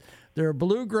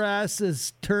bluegrass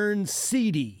has turned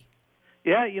seedy.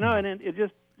 Yeah, and it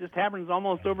just happens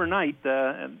almost overnight.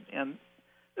 And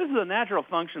this is a natural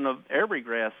function of every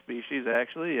grass species,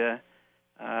 actually.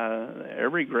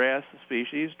 Every grass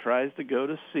species tries to go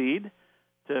to seed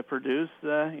to produce,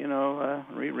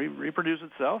 reproduce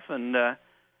itself, and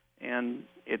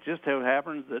it just so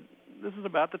happens that this is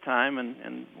about the time,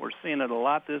 and we're seeing it a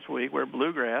lot this week, where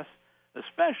bluegrass,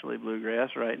 especially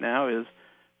bluegrass right now, is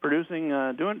producing,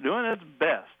 doing its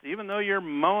best. Even though you're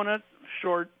mowing it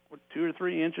short with 2 or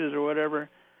 3 inches or whatever,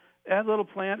 that little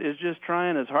plant is just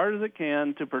trying as hard as it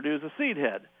can to produce a seed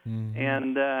head,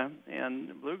 and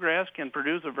bluegrass can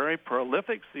produce a very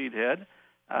prolific seed head.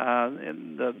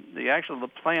 And the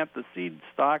plant, the seed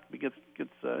stalk it's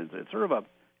sort of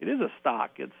it is a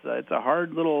stalk. It's a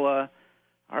hard little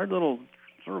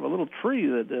sort of a little tree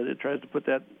that it tries to put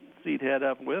that seed head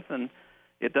up with, and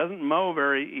it doesn't mow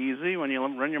very easy. When you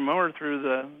run your mower through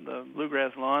the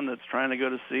bluegrass lawn that's trying to go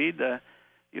to seed,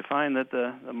 you find that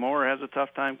the mower has a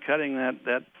tough time cutting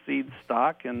that seed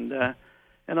stalk, and the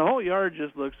whole yard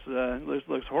just looks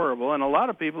horrible. And a lot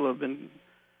of people have been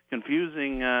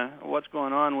confusing what's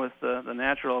going on with the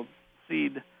natural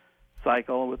seed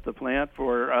cycle with the plant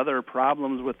for other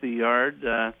problems with the yard.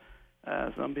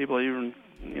 Some people even,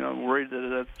 worried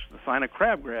that that's a sign of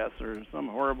crabgrass or some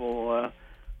horrible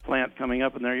plant coming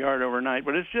up in their yard overnight.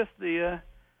 But it's just the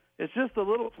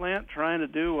little plant trying to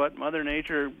do what Mother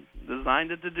Nature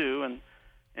designed it to do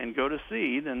and go to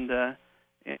seed. And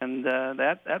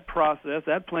that process,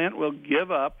 that plant will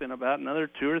give up in about another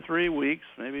 2 or 3 weeks,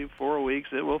 maybe 4 weeks.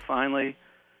 It will finally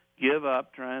give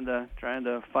up trying to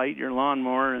fight your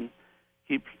lawnmower and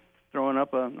keep throwing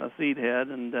up a seed head,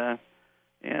 and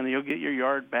you'll get your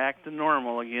yard back to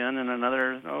normal again in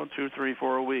another 2, 3,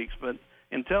 4 weeks. But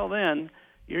until then,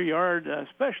 your yard,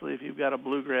 especially if you've got a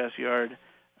bluegrass yard,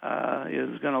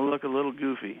 is going to look a little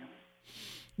goofy.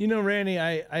 Randy,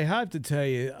 I have to tell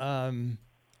you,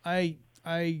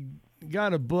 I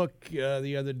got a book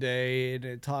the other day, and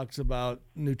it talks about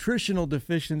nutritional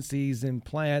deficiencies in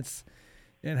plants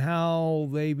and how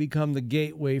they become the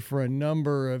gateway for a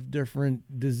number of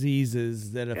different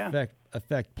diseases that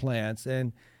affect plants.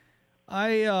 And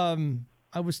I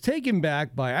was taken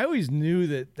back by, I always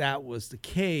knew that was the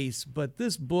case, but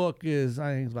this book is,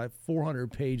 I think it's about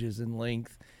 400 pages in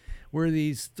length, where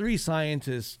these 3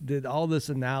 scientists did all this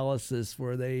analysis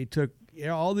where they took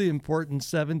all the important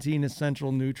 17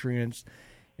 essential nutrients,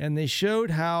 and they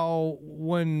showed how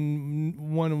when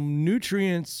one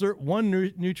nutrient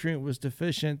was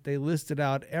deficient, they listed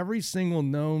out every single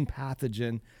known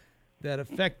pathogen that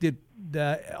affected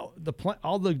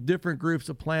all the different groups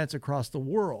of plants across the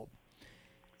world.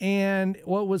 And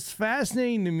what was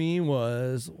fascinating to me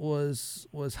was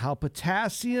how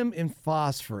potassium and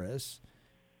phosphorus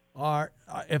are,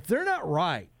 if they're not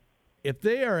right, if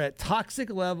they are at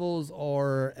toxic levels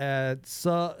or at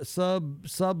what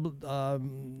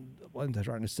I'm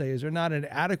trying to say is they're not at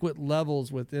adequate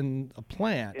levels within a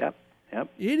plant. Yep.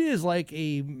 It is like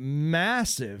a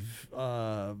massive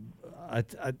a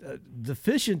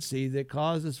deficiency that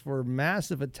causes for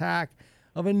massive attack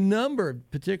of a number,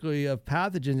 particularly of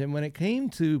pathogens. And when it came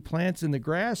to plants in the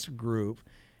grass group,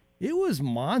 it was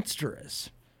monstrous.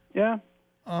 Yeah.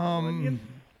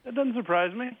 That doesn't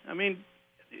surprise me. I mean,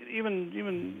 even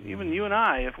you and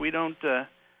I, if we don't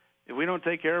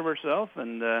take care of ourselves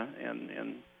and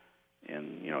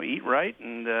eat right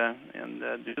and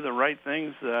do the right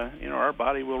things, our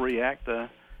body will react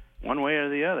one way or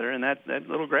the other. And that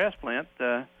little grass plant,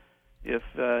 if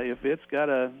it's got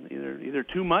either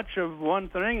too much of one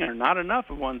thing or not enough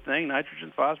of one thing,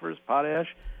 nitrogen, phosphorus, potash,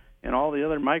 and all the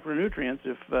other micronutrients,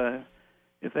 if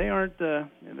they aren't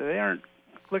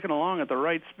clicking along at the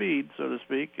right speed, so to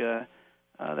speak,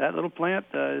 that little plant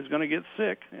is going to get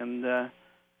sick, and I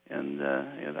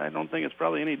don't think it's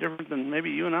probably any different than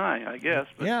maybe you and I guess.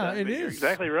 But, yeah, it but is. You're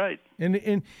exactly right.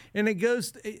 And it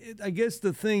goes. I guess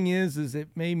the thing is it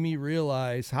made me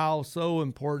realize how so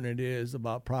important it is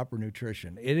about proper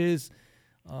nutrition. It is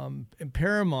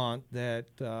paramount that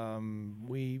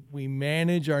we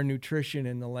manage our nutrition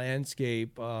in the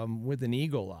landscape with an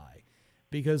eagle eye.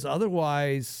 Because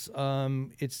otherwise,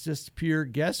 it's just pure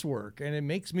guesswork, and it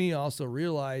makes me also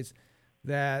realize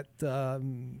that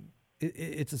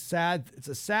it's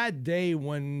a sad day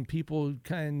when people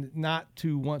kind of not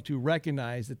to want to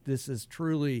recognize that this is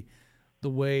truly the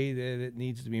way that it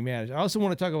needs to be managed. I also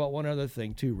want to talk about one other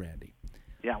thing too, Randy.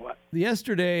 Yeah, what?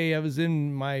 Yesterday, I was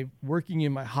working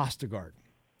in my hosta garden.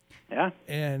 Yeah.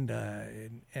 And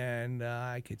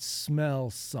I could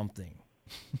smell something.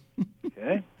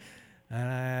 Okay.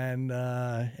 And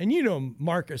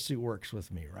Marcus, who works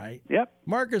with me, right? Yep.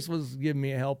 Marcus was giving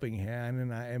me a helping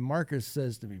hand, and Marcus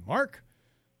says to me, "Mark,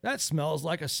 that smells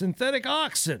like a synthetic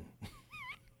auxin."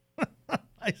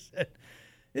 I said,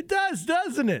 "It does,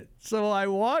 doesn't it?" So I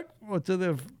walked to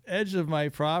the edge of my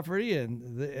property,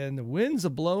 and the winds are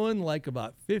blowing like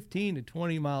about 15 to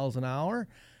 20 miles an hour.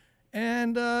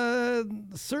 And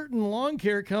certain lawn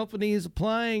care company is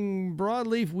applying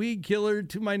broadleaf weed killer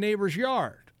to my neighbor's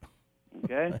yard.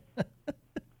 Okay.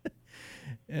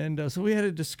 And so we had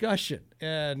a discussion.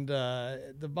 And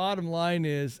the bottom line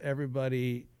is,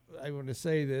 everybody, I want to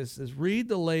say this, is read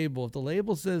the label. If the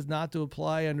label says not to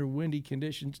apply under windy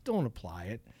conditions, don't apply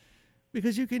it,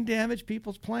 because you can damage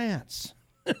people's plants.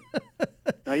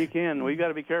 No, you can. We've got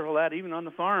to be careful of that, even on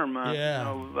the farm.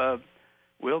 Yeah.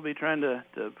 We'll be trying to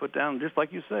put down, just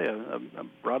like you say, a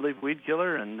broadleaf weed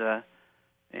killer, and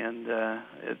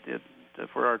it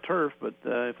for our turf. But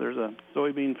if there's a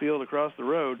soybean field across the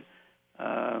road,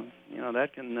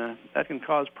 that can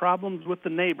cause problems with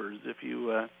the neighbors if you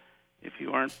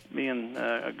aren't being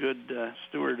a good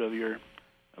steward of your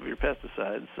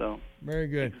pesticides. So very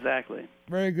good. Exactly.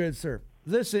 Very good, sir.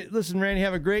 Listen, Randy,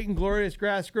 have a great and glorious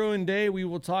grass growing day. We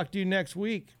will talk to you next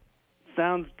week.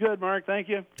 Sounds good, Mark. Thank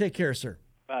you. Take care, sir.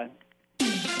 Bye.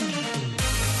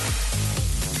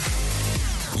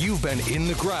 You've been in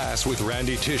the grass with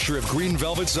Randy Tisher of Green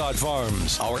Velvet Sod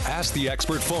Farms. Our Ask the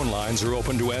Expert phone lines are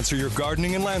open to answer your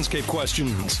gardening and landscape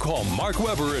questions. Call Mark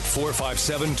Weber at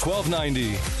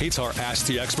 457-1290. It's our Ask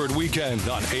the Expert weekend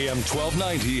on AM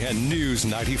 1290 and News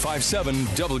 95.7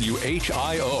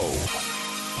 WHIO.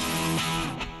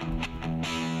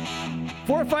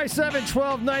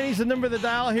 457-1290 is the number of the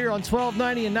dial here on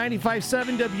 1290 and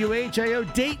 95.7 WHIO,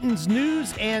 Dayton's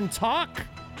News and Talk.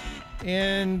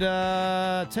 And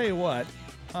tell you what,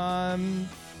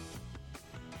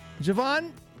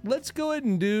 Javon, let's go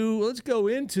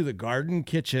into the garden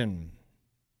kitchen.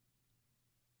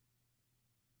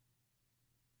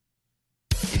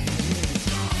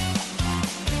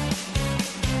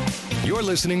 You're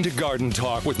listening to Garden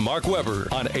Talk with Mark Weber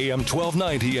on AM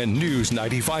 1290 and News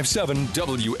 95.7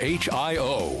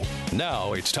 WHIO.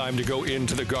 Now it's time to go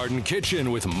into the garden kitchen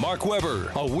with Mark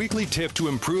Weber, a weekly tip to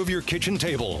improve your kitchen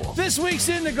table. This week's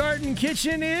In the Garden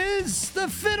Kitchen is the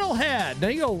fiddlehead. Now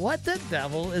you go, what the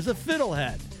devil is a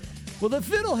fiddlehead? Well, the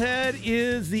fiddlehead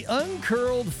is the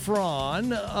uncurled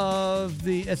frond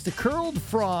it's the curled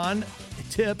frond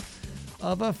tip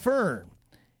of a fern.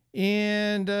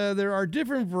 And there are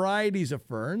different varieties of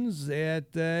ferns that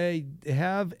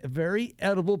have very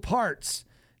edible parts.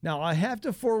 Now, I have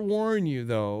to forewarn you,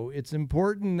 though, it's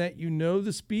important that you know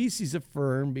the species of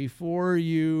fern before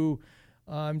you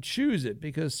choose it,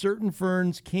 because certain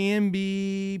ferns can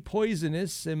be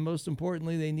poisonous, and most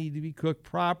importantly, they need to be cooked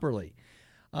properly.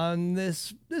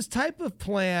 This type of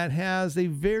plant has a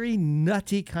very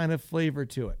nutty kind of flavor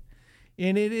to it.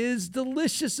 And it is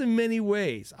delicious in many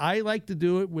ways. I like to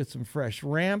do it with some fresh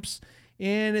ramps,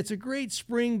 and it's a great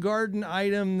spring garden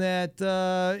item that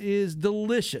is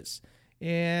delicious.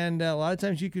 And a lot of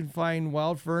times you can find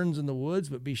wild ferns in the woods,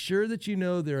 but be sure that you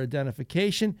know their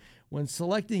identification when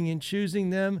selecting and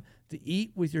choosing them to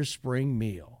eat with your spring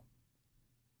meal.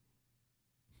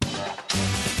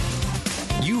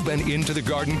 You've been into the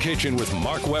Garden Kitchen with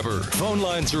Mark Weber. Phone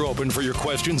lines are open for your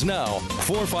questions now.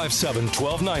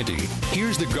 457-1290.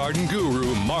 Here's the garden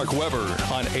guru, Mark Weber,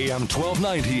 on AM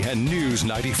 1290 and News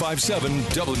 95.7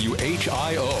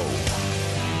 WHIO.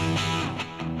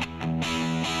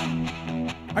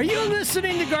 Are you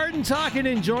listening to Garden Talk and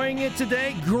enjoying it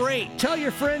today? Great. Tell your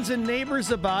friends and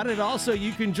neighbors about it. Also,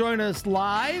 you can join us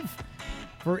live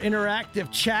for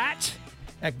interactive chat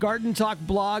at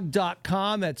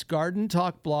gardentalkblog.com. That's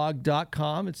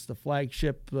gardentalkblog.com. It's the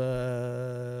flagship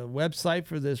website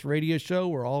for this radio show,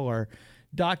 where all our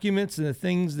documents and the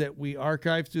things that we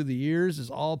archive through the years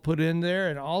is all put in there.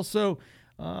 And also,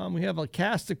 we have a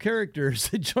cast of characters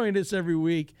that join us every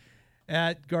week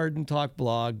at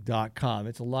gardentalkblog.com.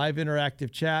 It's a live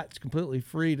interactive chat. It's completely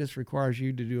free. This requires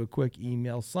you to do a quick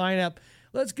email sign up.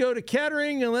 Let's go to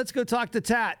Kettering and let's go talk to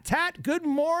Tat. Tat, good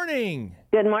morning.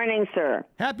 Good morning, sir.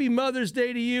 Happy Mother's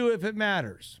Day to you, if it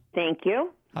matters. Thank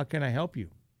you. How can I help you?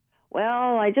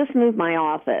 Well, I just moved my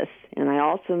office, and I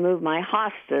also moved my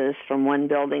hostas from one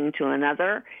building to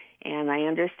another, and I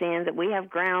understand that we have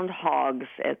groundhogs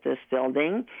at this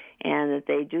building and that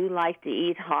they do like to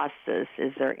eat hostas.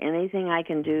 Is there anything I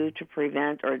can do to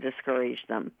prevent or discourage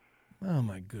them? Oh,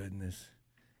 my goodness.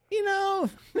 You know...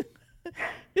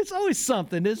 It's always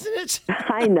something, isn't it?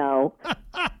 I know.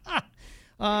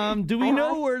 Do we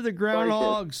know where the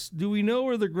groundhogs? Do we know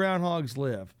where the groundhogs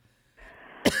live?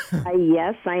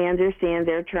 Yes, I understand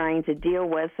they're trying to deal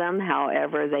with them.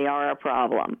 However, they are a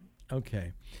problem.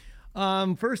 Okay.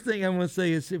 First thing I want to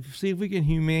say is see if we can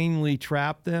humanely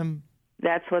trap them.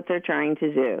 That's what they're trying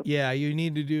to do. Yeah, you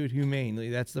need to do it humanely.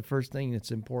 That's the first thing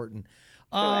that's important.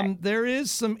 There is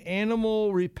some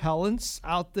animal repellents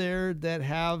out there that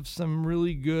have some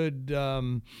really good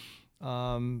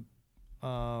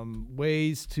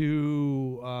ways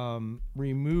to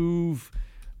remove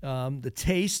the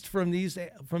taste from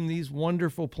these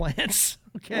wonderful plants.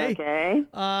 Okay. Okay.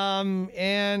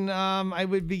 I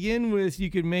would begin with,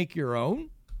 you could make your own.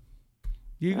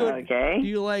 Do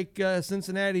you like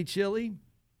Cincinnati chili?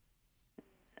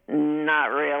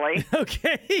 Not really.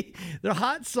 Okay. The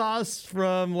hot sauce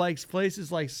from places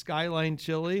like Skyline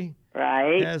Chili.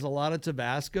 Right. Has a lot of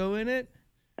Tabasco in it.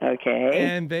 Okay.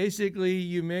 And basically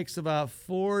you mix about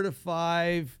 4 to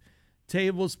 5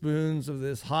 tablespoons of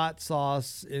this hot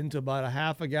sauce into about a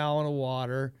half a gallon of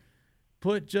water.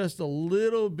 Put just a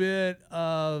little bit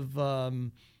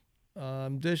of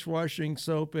dishwashing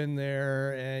soap in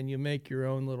there, and you make your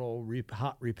own little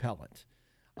hot repellent.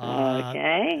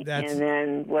 Okay. And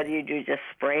then what do? Just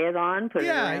spray it on? Put it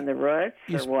around the roots?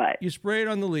 Or what? You spray it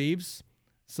on the leaves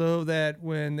so that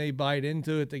when they bite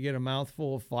into it, they get a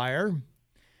mouthful of fire.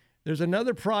 There's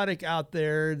another product out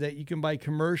there that you can buy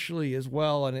commercially as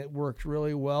well, and it works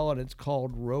really well, and it's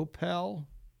called Ropel.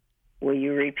 Will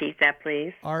you repeat that,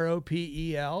 please?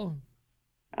 Ropel.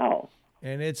 Oh.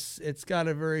 And it's got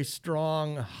a very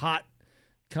strong, hot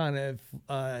kind of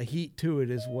heat to it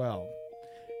as well.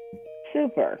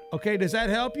 Super. Okay, does that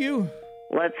help you?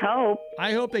 Let's hope.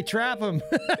 I hope they trap them.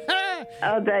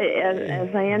 As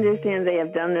I understand, they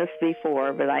have done this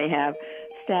before, but I have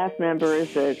staff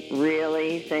members that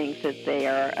really think that they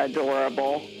are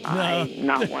adorable. No. I'm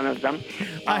not one of them.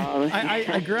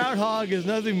 A groundhog is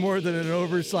nothing more than an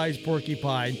oversized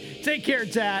porcupine. Take care,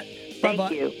 Tat.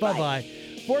 Thank you. Bye-bye.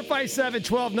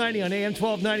 457-1290 on AM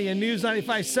 1290 and News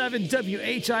 95.7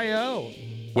 WHIO.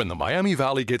 When the Miami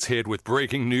Valley gets hit with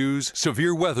breaking news,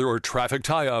 severe weather, or traffic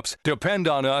tie-ups, depend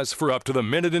on us for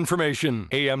up-to-the-minute information.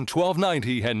 AM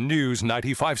 1290 and News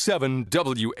 95.7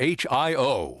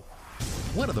 WHIO.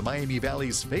 One of the Miami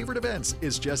Valley's favorite events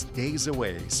is just days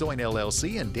away. Soin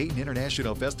LLC and Dayton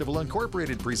International Festival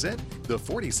Incorporated present the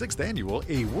 46th annual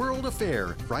A World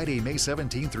Affair, Friday, May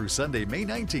 17th through Sunday, May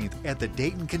 19th at the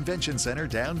Dayton Convention Center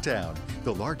downtown.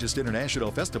 The largest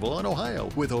international festival in Ohio,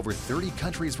 with over 30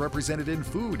 countries represented in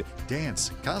food,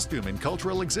 dance, costume, and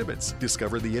cultural exhibits.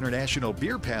 Discover the International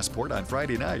Beer Passport on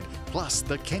Friday night. Plus,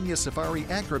 the Kenya Safari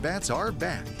Acrobats are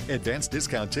back. Advanced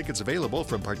discount tickets available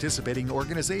from participating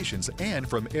organizations and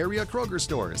from area Kroger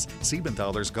stores,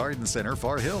 Siebenthaler's Garden Center,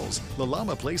 Far Hills, La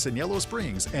Llama Place in Yellow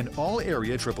Springs, and all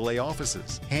area AAA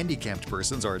offices. Handicapped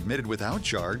persons are admitted without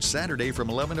charge Saturday from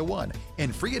 11 to 1,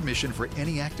 and free admission for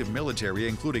any active military,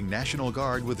 including National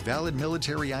Guard with valid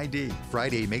military ID.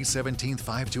 Friday, May 17th,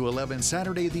 5 to 11,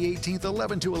 Saturday the 18th,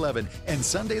 11 to 11, and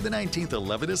Sunday the 19th,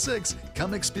 11 to 6.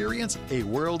 Come experience A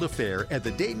World Affair at the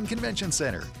Dayton Convention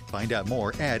Center. Find out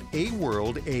more at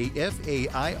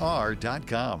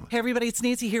aworldafair.com. Hey everybody, it's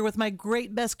Nancy here with my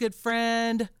great best good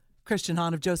friend, Christian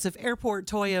Hahn of Joseph Airport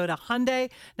Toyota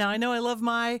Hyundai. Now, I know I love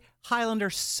my Highlander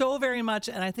so very much,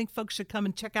 and I think folks should come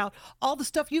and check out all the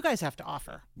stuff you guys have to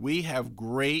offer. We have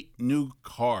great new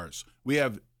cars. We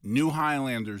have new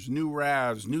Highlanders, new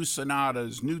RAVs, new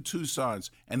Sonatas, new Tucsons,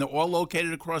 and they're all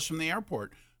located across from the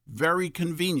airport. Very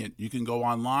convenient. You can go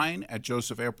online at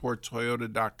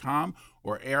josephairporttoyota.com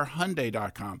or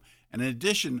airhyundai.com. And in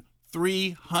addition,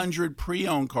 300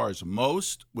 pre-owned cars,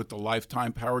 most with the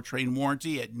lifetime powertrain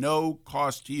warranty at no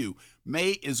cost to you. May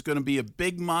is going to be a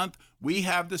big month. We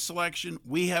have the selection.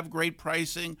 We have great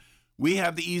pricing. We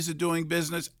have the ease of doing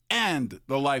business and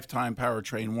the lifetime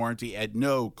powertrain warranty at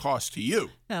no cost to you.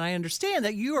 And I understand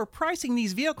that you are pricing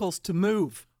these vehicles to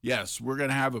move. Yes, we're going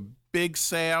to have a big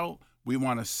sale. We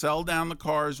want to sell down the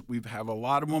cars. We have a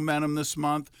lot of momentum this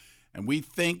month, and we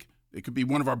think it could be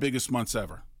one of our biggest months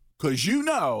ever. Because you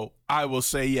know I will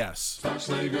say yes.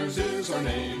 Stockslagers is our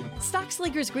name.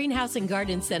 Stockslagers Greenhouse and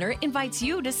Garden Center invites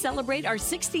you to celebrate our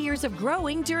 60 years of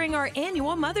growing during our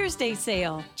annual Mother's Day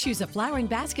sale. Choose a flowering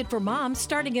basket for moms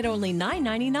starting at only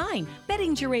 $9.99.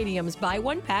 Bedding geraniums, buy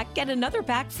one pack, get another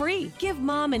pack free. Give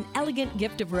mom an elegant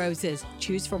gift of roses.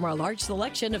 Choose from our large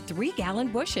selection of 3-gallon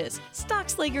bushes.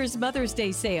 Stockslagers Mother's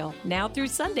Day sale, now through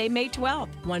Sunday, May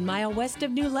 12th, 1 mile west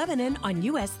of New Lebanon on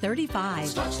US 35.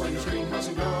 Stockslagers Greenhouse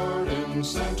and Garden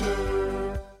Center.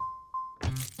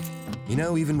 You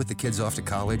know, even with the kids off to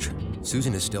college,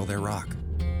 Susan is still their rock.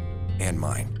 And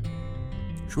mine.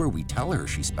 Sure, we tell her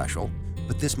she's special,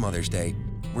 but this Mother's Day,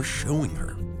 we're showing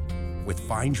her. With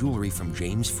fine jewelry from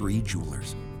James Free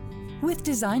Jewelers. With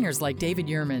designers like David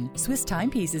Yurman, Swiss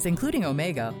timepieces including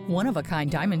Omega,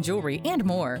 one-of-a-kind diamond jewelry, and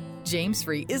more, James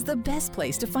Free is the best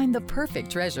place to find the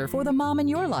perfect treasure for the mom in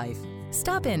your life.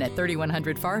 Stop in at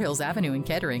 3100 Far Hills Avenue in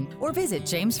Kettering or visit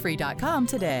jamesfree.com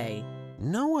today.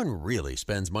 No one really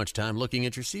spends much time looking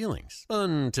at your ceilings.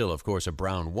 Until, of course, a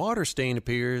brown water stain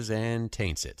appears and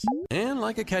taints it. And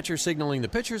like a catcher signaling the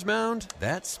pitcher's mound,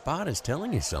 that spot is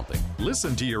telling you something.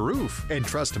 Listen to your roof and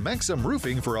trust Maxim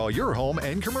Roofing for all your home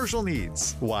and commercial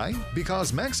needs. Why?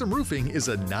 Because Maxim Roofing is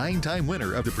a 9-time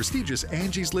winner of the prestigious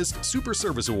Angie's List Super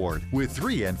Service Award, with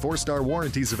 3- and 4-star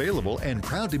warranties available, and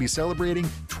proud to be celebrating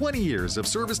 20 years of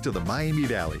service to the Miami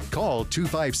Valley. Call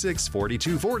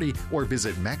 256-4240 or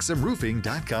visit MaximRoofing.com.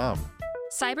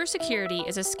 Cybersecurity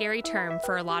is a scary term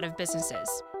for a lot of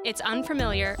businesses. It's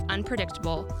unfamiliar,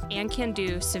 unpredictable, and can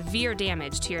do severe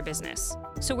damage to your business.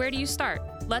 So where do you start?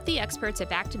 Let the experts at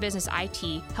Back to Business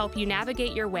IT help you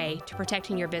navigate your way to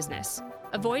protecting your business.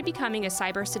 Avoid becoming a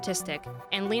cyber statistic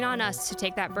and lean on us to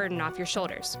take that burden off your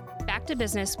shoulders. Back to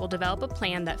Business will develop a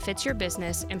plan that fits your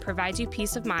business and provides you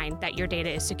peace of mind that your data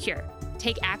is secure.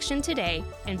 Take action today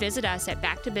and visit us at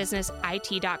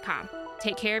backtobusinessit.com.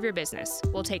 Take care of your business.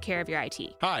 We'll take care of your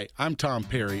IT. Hi, I'm Tom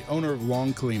Perry, owner of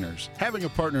Long Cleaners. Having a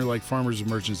partner like Farmers and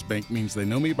Merchants Bank means they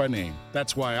know me by name.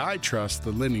 That's why I trust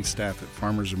the lending staff at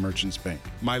Farmers and Merchants Bank.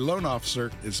 My loan officer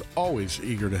is always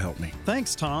eager to help me.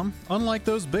 Thanks, Tom. Unlike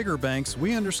those bigger banks,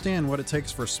 we understand what it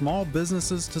takes for small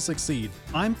businesses to succeed.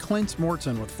 I'm Clint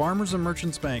Morton with Farmers and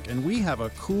Merchants Bank, and we have a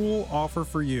cool offer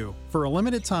for you. For a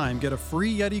limited time, get a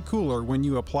free Yeti cooler when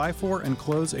you apply for and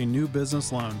close a new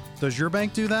business loan. Does your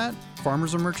bank do that?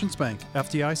 Farmers and Merchants Bank,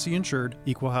 FDIC insured,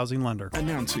 equal housing lender.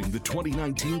 Announcing the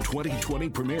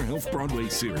 2019-2020 Premier Health Broadway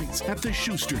Series at the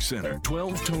Schuster Center.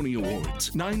 12 Tony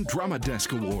Awards, 9 Drama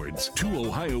Desk Awards, 2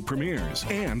 Ohio premieres,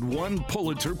 and 1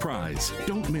 Pulitzer Prize.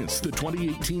 Don't miss the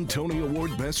 2018 Tony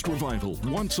Award Best Revival,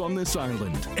 Once on This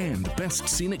Island, and Best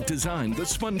Scenic Design, the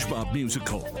SpongeBob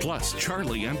Musical, plus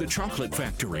Charlie and the Chocolate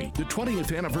Factory, the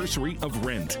 20th anniversary of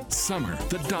Rent, Summer,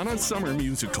 the Donna Summer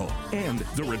Musical, and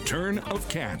the return of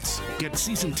Cats. Get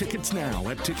season tickets now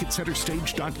at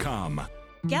TicketCenterStage.com.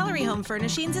 Gallery Home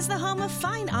Furnishings is the home of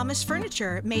fine Amish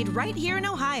furniture made right here in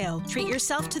Ohio. Treat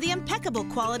yourself to the impeccable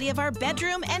quality of our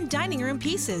bedroom and dining room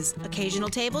pieces, occasional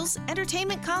tables,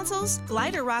 entertainment consoles,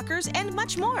 glider rockers, and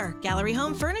much more. Gallery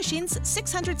Home Furnishings,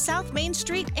 600 South Main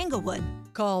Street, Englewood.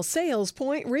 Call Sales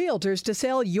Point Realtors to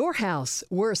sell your house.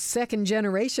 We're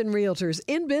second-generation realtors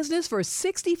in business for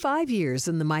 65 years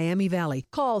in the Miami Valley.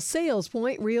 Call Sales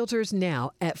Point Realtors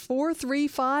now at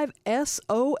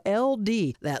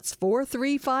 435-SOLD. That's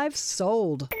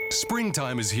 435-SOLD.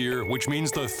 Springtime is here, which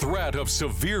means the threat of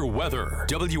severe weather.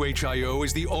 WHIO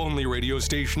is the only radio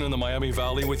station in the Miami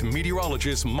Valley with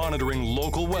meteorologists monitoring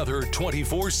local weather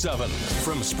 24/7.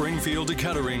 From Springfield to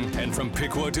Kettering and from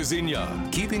Piqua to Xenia,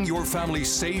 keeping your family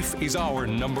safe is our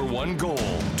 #1 goal.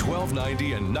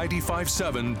 1290 and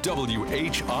 95.7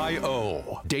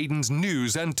 WHIO. Dayton's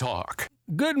News and Talk.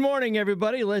 Good morning,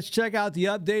 everybody. Let's check out the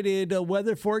updated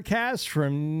weather forecast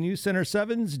from News Center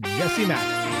 7's Jesse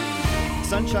Mack.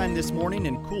 Sunshine this morning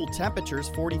and cool temperatures.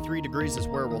 43 degrees is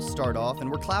where we'll start off,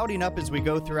 and we're clouding up as we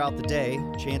go throughout the day.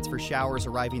 Chance for showers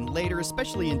arriving later,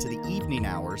 especially into the evening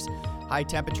hours. High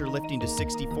temperature lifting to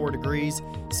 64 degrees.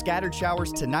 Scattered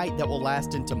showers tonight that will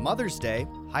last into Mother's Day.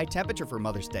 High temperature for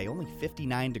Mother's Day, only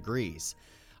 59 degrees.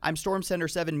 I'm Storm Center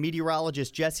 7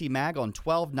 meteorologist Jesse Mag on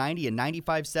 1290 and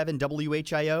 95.7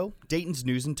 WHIO, Dayton's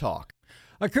News and Talk.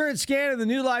 A current scan of the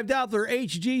new live Doppler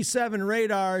HG7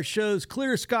 radar shows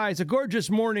clear skies, a gorgeous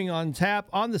morning on tap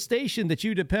on the station that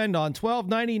you depend on.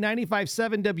 1290,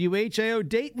 95.7 WHIO,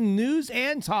 Dayton News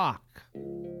and Talk.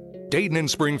 Dayton and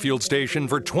Springfield station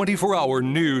for 24-hour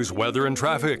news, weather, and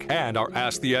traffic, and our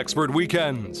Ask the Expert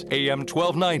weekends. AM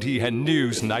 1290 and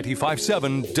News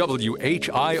 95.7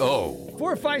 WHIO.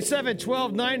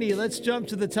 457-1290. Let's jump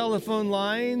to the telephone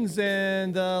lines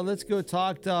and let's go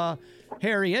talk to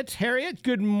Harriet. Harriet,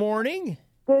 good morning.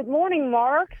 Good morning,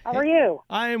 Mark. How are you?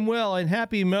 I am well, and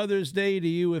happy Mother's Day to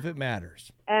you if it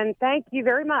matters. And thank you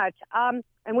very much.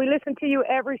 And we listen to you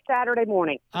every Saturday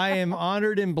morning. I am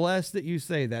honored and blessed that you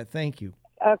say that. Thank you.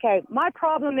 Okay. My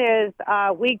problem is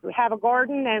we have a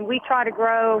garden, and we try to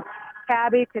grow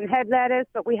cabbage and head lettuce,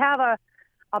 but we have a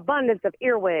abundance of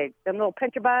earwigs, them little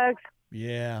pincher bugs.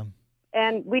 Yeah.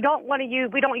 And we don't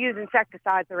use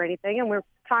insecticides or anything, and we're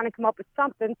trying to come up with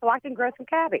something so I can grow some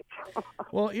cabbage.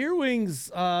 Well, earwigs,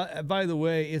 by the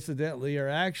way, incidentally, are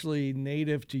actually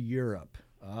native to Europe.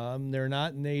 They're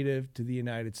not native to the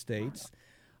United States.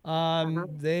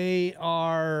 They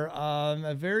are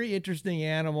a very interesting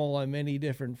animal on many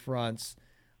different fronts.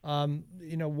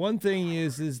 One thing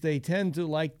is they tend to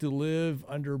like to live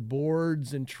under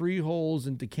boards and tree holes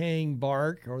and decaying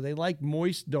bark, or they like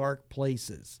moist, dark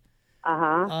places.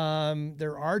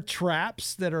 There are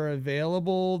traps that are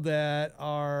available that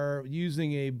are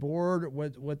using a board,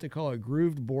 what they call a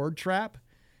grooved board trap.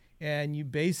 And you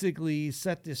basically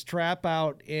set this trap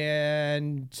out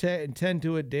and tend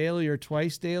to it daily or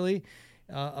twice daily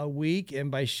a week.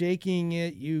 And by shaking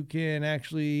it, you can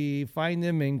actually find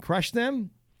them and crush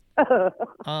them.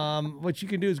 What you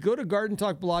can do is go to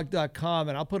gardentalkblog.com,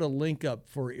 and I'll put a link up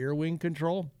for earwing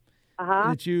control.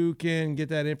 That you can get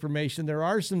that information. There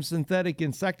are some synthetic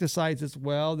insecticides as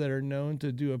well that are known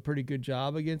to do a pretty good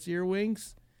job against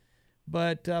earwigs.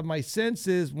 But my sense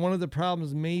is one of the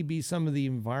problems may be some of the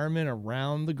environment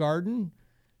around the garden.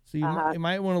 So you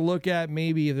might want to look at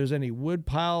maybe if there's any wood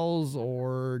piles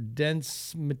or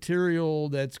dense material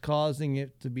that's causing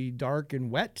it to be dark and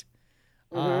wet.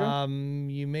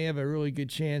 You may have a really good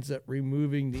chance at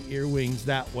removing the earwings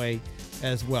that way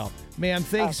as well. Ma'am,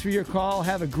 thanks for your call.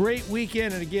 Have a great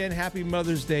weekend. And again, happy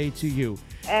Mother's Day to you.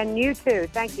 And you too.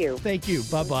 Thank you. Thank you.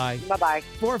 Bye-bye. Bye-bye.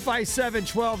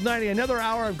 457-1290. Another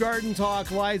hour of Garden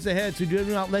Talk lies ahead, so do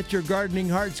not let your gardening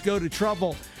hearts go to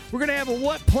trouble. We're going to have a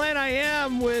What Plant I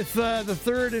Am with the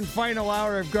third and final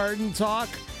hour of Garden Talk.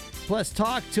 Plus,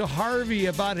 talk to Harvey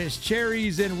about his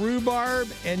cherries and rhubarb,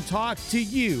 and talk to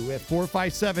you at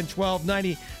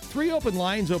 457-1290. 3 open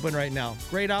lines open right now.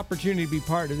 Great opportunity to be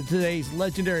part of today's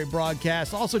legendary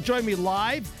broadcast. Also, join me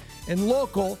live and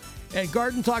local at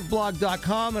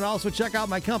gardentalkblog.com, and also check out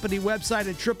my company website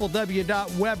at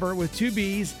www.weber with 2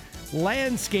 B's,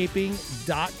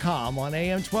 landscaping.com on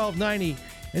AM 1290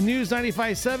 and News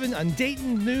 95.7 on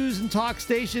Dayton News and Talk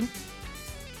Station.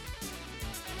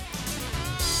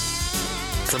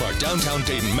 From our downtown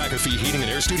Dayton McAfee Heating and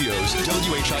Air Studios,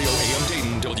 WHIO AM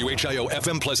Dayton, WHIO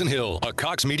FM Pleasant Hill, a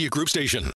Cox Media Group station.